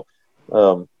 So,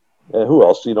 and who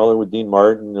else? With Dean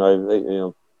Martin.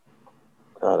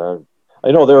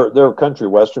 I know they're country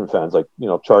western fans, like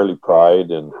Charlie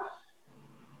Pride, and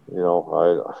I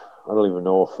don't even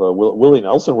know if Willie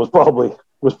Nelson was probably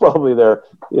there.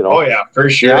 Oh yeah, for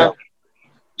sure. Yeah.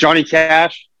 Johnny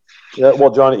Cash. Yeah, well,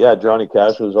 Johnny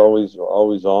Cash was always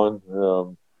on.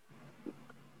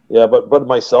 But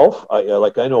myself, I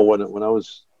know when I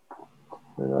was,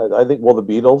 I think the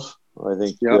Beatles. I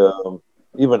think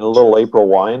even a little April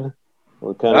Wine,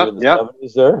 kind of in the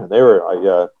 70s. There, they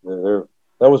were.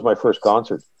 That was my first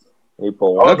concert.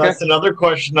 April Wine. Oh, that's another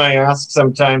question I ask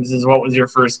sometimes: is what was your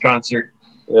first concert?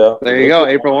 Yeah, there you go,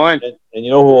 April Wine. And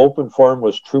who opened for him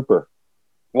was Trooper.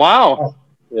 Wow.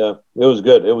 Yeah, it was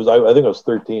good. It was. I think I was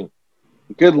 13.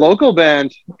 Good local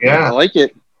band. Yeah, I like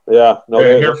it. Yeah, no,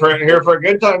 here for a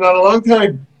good time, not a long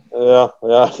time. Yeah.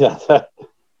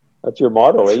 That's your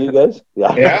motto, eh, you guys?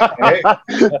 Yeah. Yeah. Hey,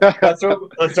 that's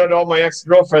what all my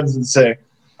ex-girlfriends would say.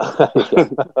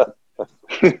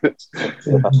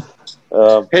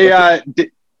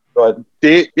 Go ahead.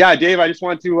 Dave, I just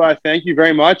want to thank you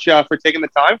very much for taking the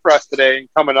time for us today and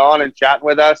coming on and chatting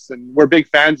with us. And we're big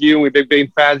fans of you, and we've been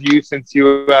big fans of you since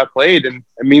you played, and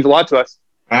it means a lot to us.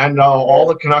 And all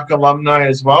the Canuck alumni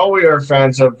as well, we are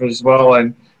fans of as well.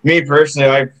 And me personally,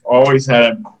 I've always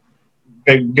been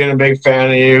a big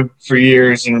fan of you for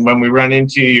years. And when we run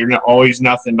into you, you're always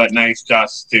nothing but nice to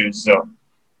us too. So.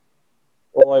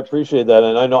 Well, I appreciate that,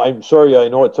 and I'm sorry. I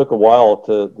know it took a while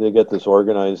to get this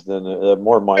organized, and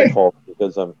more my fault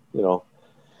because I'm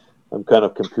kind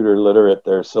of computer literate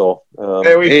there. So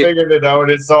we figured it out.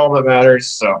 It's all that matters.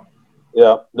 So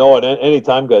yeah, no, and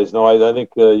anytime, guys. No, I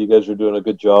think you guys are doing a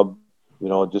good job.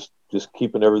 Just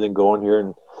keeping everything going here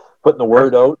and putting the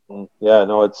word out. And yeah,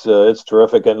 no, it's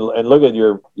terrific. And look at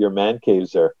your man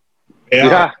caves there.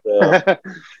 Yeah.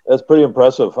 That's pretty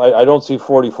impressive. I don't see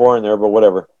 44 in there, but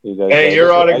whatever. You guys, hey,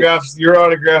 your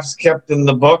autographs kept in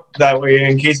the book. That way,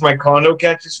 in case my condo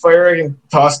catches fire, I can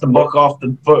toss the book off the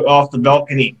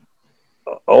balcony.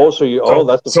 That's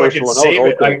the so first I can one. Save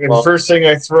it. The first thing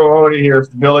I throw out of here,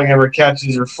 if the building ever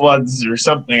catches or floods or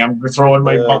something, I'm throwing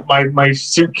my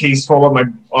suitcase full of my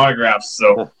autographs.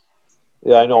 So.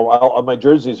 Yeah, I know. My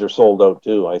jerseys are sold out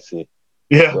too. I see.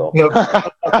 Yeah. So.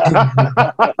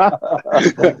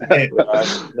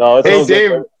 No, hey,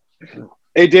 Dave. Good.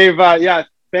 Hey, Dave.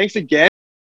 Thanks again.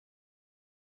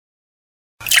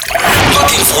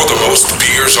 Looking for the most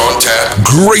beers on tap,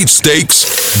 great steaks,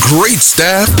 great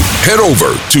staff? Head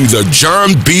over to the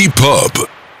John B. Pub.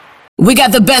 We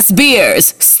got the best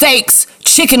beers, steaks,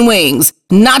 chicken wings,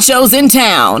 nachos in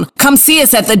town. Come see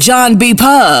us at the John B.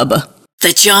 Pub.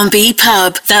 The John B.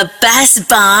 Pub, the best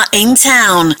bar in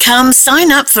town. Come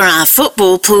sign up for our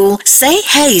football pool. Say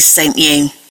Hayes sent you.